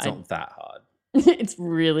It's not that hard. it's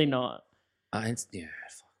really not. Fuck.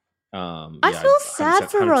 I yeah, feel 100% sad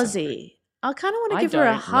for 100% Rosie. agree. I kind of want I to give her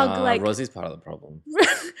a don't. hug. Nah, like, Rosie's part of the problem.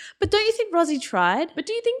 but don't you think Rosie tried? But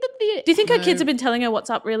do you think that the Do you think her No. kids have been telling her what's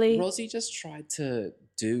up? Really? Rosie just tried to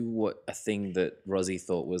do a thing that Rosie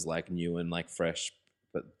thought was like new and like fresh,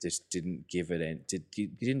 but just didn't give it you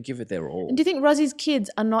didn't give it their all. And do you think Rosie's kids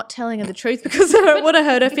are not telling her the truth because it would have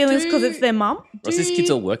hurt her feelings because it's their mum? Rosie's kids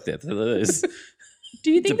all work there. So that is-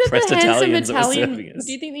 Do you think that depressed the handsome Italians that were Italian? serving us.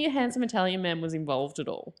 Do you think the handsome Italian man was involved at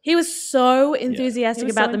all? He was so enthusiastic He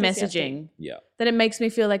was about so the enthusiastic. messaging yeah, that it makes me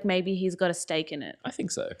feel like maybe he's got a stake in it I think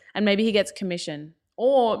so. and maybe he gets commission.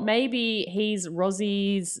 Or maybe he's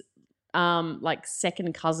Rosie's like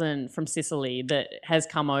second cousin from Sicily that has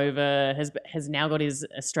come over, has now got his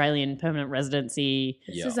Australian permanent residency.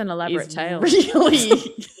 This Yeah. is an elaborate Is tale. Really?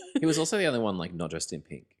 He was also the only one like not dressed in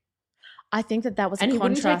pink. I think that was And a he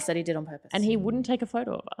wouldn't contrast take- that he did on purpose. And he wouldn't take a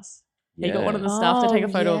photo of us. He got one of Yeah. the staff to take a Oh,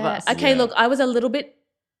 photo of yeah. us. Okay, Yeah. look, I was a little bit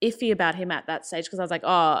iffy about him at that stage because I was like,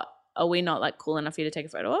 oh, are we not like cool enough for you to take a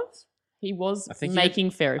photo of? He was I think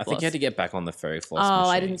making fairy I floss. think you had to get back on the fairy floss. Oh,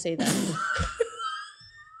 I machine. didn't see that.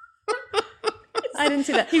 I didn't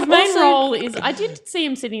see that. His main Also- role is I did see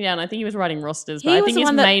him sitting down. I think he was writing rosters, but He I was think the his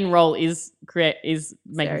one that- main role is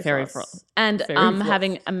making fairy floss. and Fairy floss.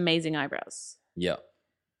 having amazing eyebrows. Yeah,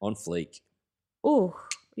 on fleek. Oh,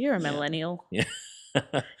 you're a Yeah. millennial. Yeah.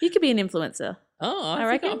 You could be an influencer. Oh, I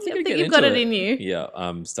reckon. I I think, think I'd get you've got into it in you. Yeah,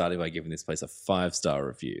 I'm starting by giving this place a 5-star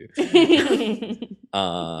review.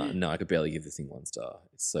 No, I could barely give this thing 1 star.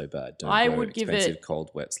 It's so bad. Don't I go. would give Expensive, it-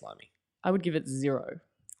 cold, wet, slimy. I would give it 0.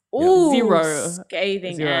 Ooh, Zero.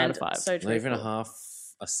 scathing 0 out and of 5. so Not even truthful.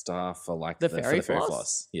 a star for like The for fairy the fairy floss?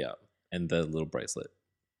 floss. Yeah, and the little bracelet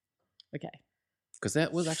Okay. because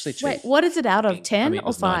that was actually cheap. Wait, what is it out of 10 I mean, it or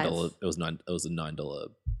was 5? $9. It was a $9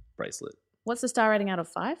 bracelet. What's the star rating out of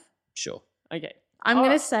 5? Sure. Okay. I'm Oh.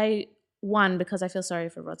 going to say 1 because I feel sorry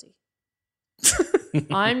for Rosie.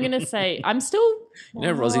 I'm going to say I'm still You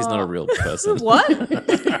know, Rosie's not a real person. What?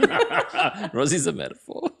 Rosie's a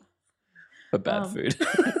metaphor for bad food.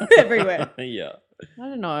 Everywhere. Yeah. I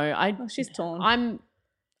don't know. Oh, she's torn.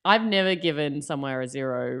 I've never given somewhere a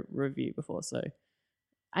 0 review before, so.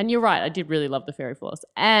 And you're right, I did really love the fairy floss,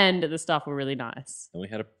 and the staff were really nice, And we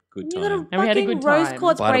had a good You got a time. And we had a fucking good rose time.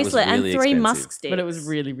 quartz But it was bracelet and really 3 expensive. musk sticks. but it was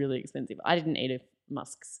really, really expensive. I didn't eat a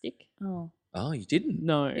musk stick. Oh. Oh, you didn't?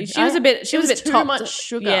 No, She was a bit. She it was a bit too topped. much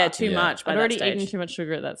sugar. Yeah, too Yeah. much. By I'd that already stage. eaten too much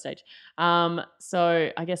sugar at that stage.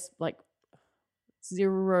 So I guess like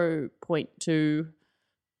 0.2.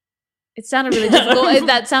 It sounded really difficult.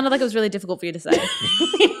 That sounded like it was really difficult for you to say.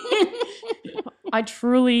 I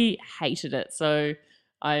truly hated it, so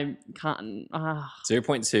I can't.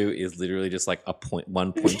 0.2 is literally just like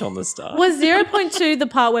 1 point on the star. Was 0.2 the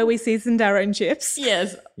part where we seasoned our own chips?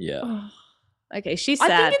 Yes, Yeah. Okay, she's I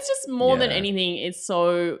sad. think it's just more than Yeah. anything. It's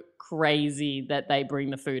so crazy that they bring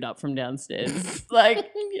the food up from downstairs, like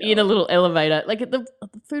in a little elevator. Like the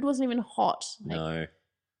food wasn't even hot. Like, No.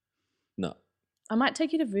 No. I might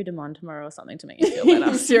take you to Voudemont tomorrow or something to make you feel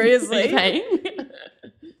better. Seriously. Are you paying?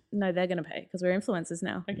 No, they're going to pay because we're influencers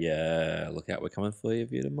now. Yeah. Look out. We're coming for you,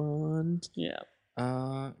 Vitamond. Yeah.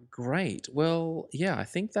 Great. Well, yeah, I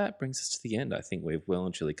think that brings us to the end. I think we've well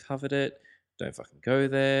and truly covered it. Don't fucking go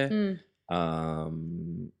there. Mm.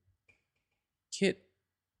 Kit,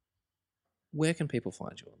 where can people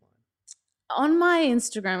find you online? On my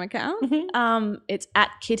Instagram account, Mhm. it's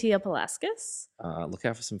at Kitty Apalaskis. Look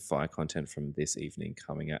out for some fire content from this evening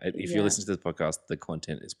coming out. If Yeah. you're listening to the podcast, the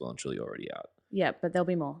content is well and truly already out. Yeah, but there'll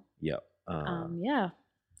be more. Yep. Yeah,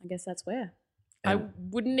 I guess that's where. I and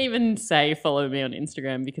wouldn't even say follow me on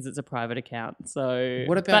Instagram because it's a private account. So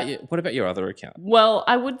what about you? What about your other account? Well,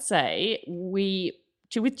 I would say with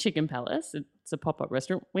Chicken Palace, it's a pop-up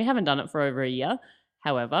restaurant. We haven't done it for over a year.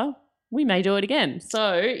 However, we may do it again.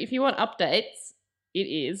 So if you want updates, it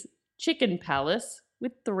is Chicken Palace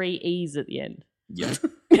with 3 E's at the end. Yep.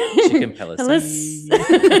 Chicken Palace.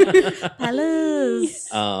 Palace.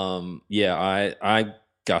 Yeah, I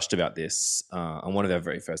gushed about this on one of our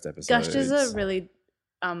very first episodes. Gushed is a really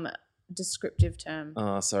descriptive term.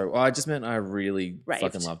 So I just meant I really Raved.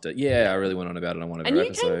 fucking loved it. Yeah, I really went on about it on one of And our you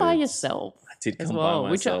episodes. came by yourself. I did as come well,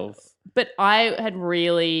 by which myself. But I had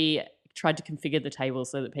really tried to configure the table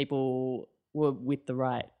so that people were with the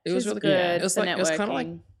right. It was Which is really good. good It was for like it was kind of like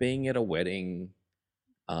networking. being at a wedding,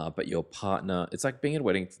 but your partner. It's like being at a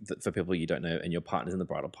wedding for people you don't know, and your partner's in the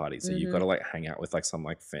bridal party. So you've got to like hang out with like some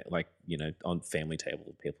like on family table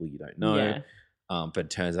with people you don't know. Yeah. But it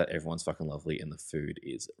turns out everyone's fucking lovely, and the food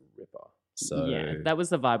is a ripper. So Yeah, that was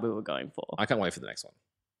the vibe we were going for. I can't wait for the next one.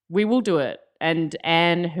 We will do it. And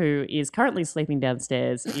Anne, who is currently sleeping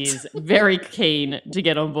downstairs, is very keen to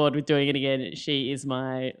get on board with doing it again. She is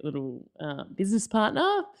my little business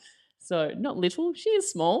partner. So not little, she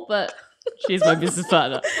is small, but she's my business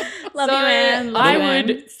partner. Love so you, Anne. Love I you, Anne.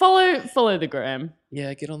 would follow the gram.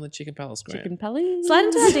 Yeah, get on the Chicken Palace gram. Chicken Palace. Slide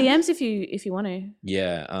into our DMs if you want to.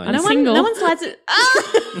 Yeah, I'm No single. one slides it.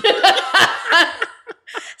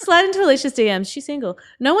 Slide into Alicia's DMs. She's single.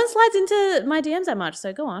 No one slides into my DMs that much,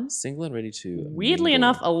 so go on. single and ready to. Weirdly mingle.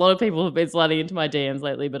 enough, a lot of people have been sliding into my DMs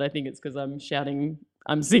lately, but I think it's because I'm shouting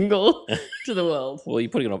I'm single to the world. Well, you're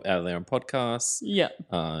putting it out there on podcasts. Yeah.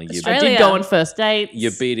 You're, I Australia. did go on first dates.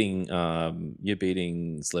 you're beating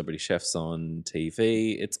celebrity chefs on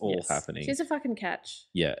TV. It's all Yes. happening. She's a fucking catch.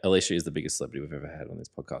 Yeah, Alicia is the biggest celebrity we've ever had on this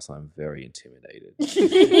podcast. I'm very intimidated.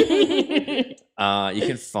 You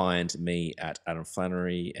can find me at Adam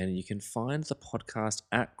Flannery, and you can find the podcast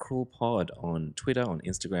at Cruel Pod on Twitter, on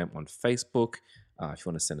Instagram, on Facebook. If you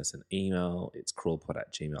want to send us an email, it's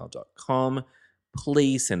cruelpod@gmail.com.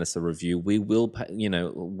 Please send us a review. We will pay,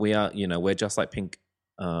 we're just like Pink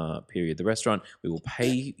Period, the restaurant. We will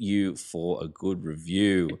pay you for a good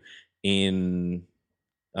review in,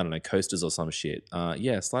 I don't know, Coasters or some shit.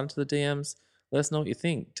 Slide into the DMs. Let us know what you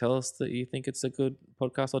think. Tell us that you think it's a good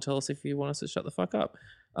podcast, or tell us if you want us to shut the fuck up.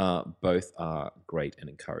 Both are great and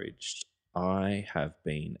encouraged. I have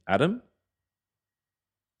been Adam.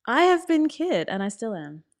 I have been Kid, and I still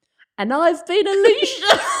am. And I've been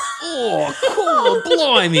Alicia. Oh, cool,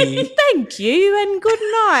 blimey. Thank you, and good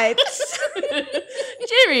night.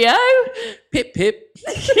 Cheerio. Pip, pip.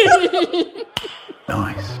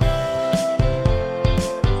 Nice.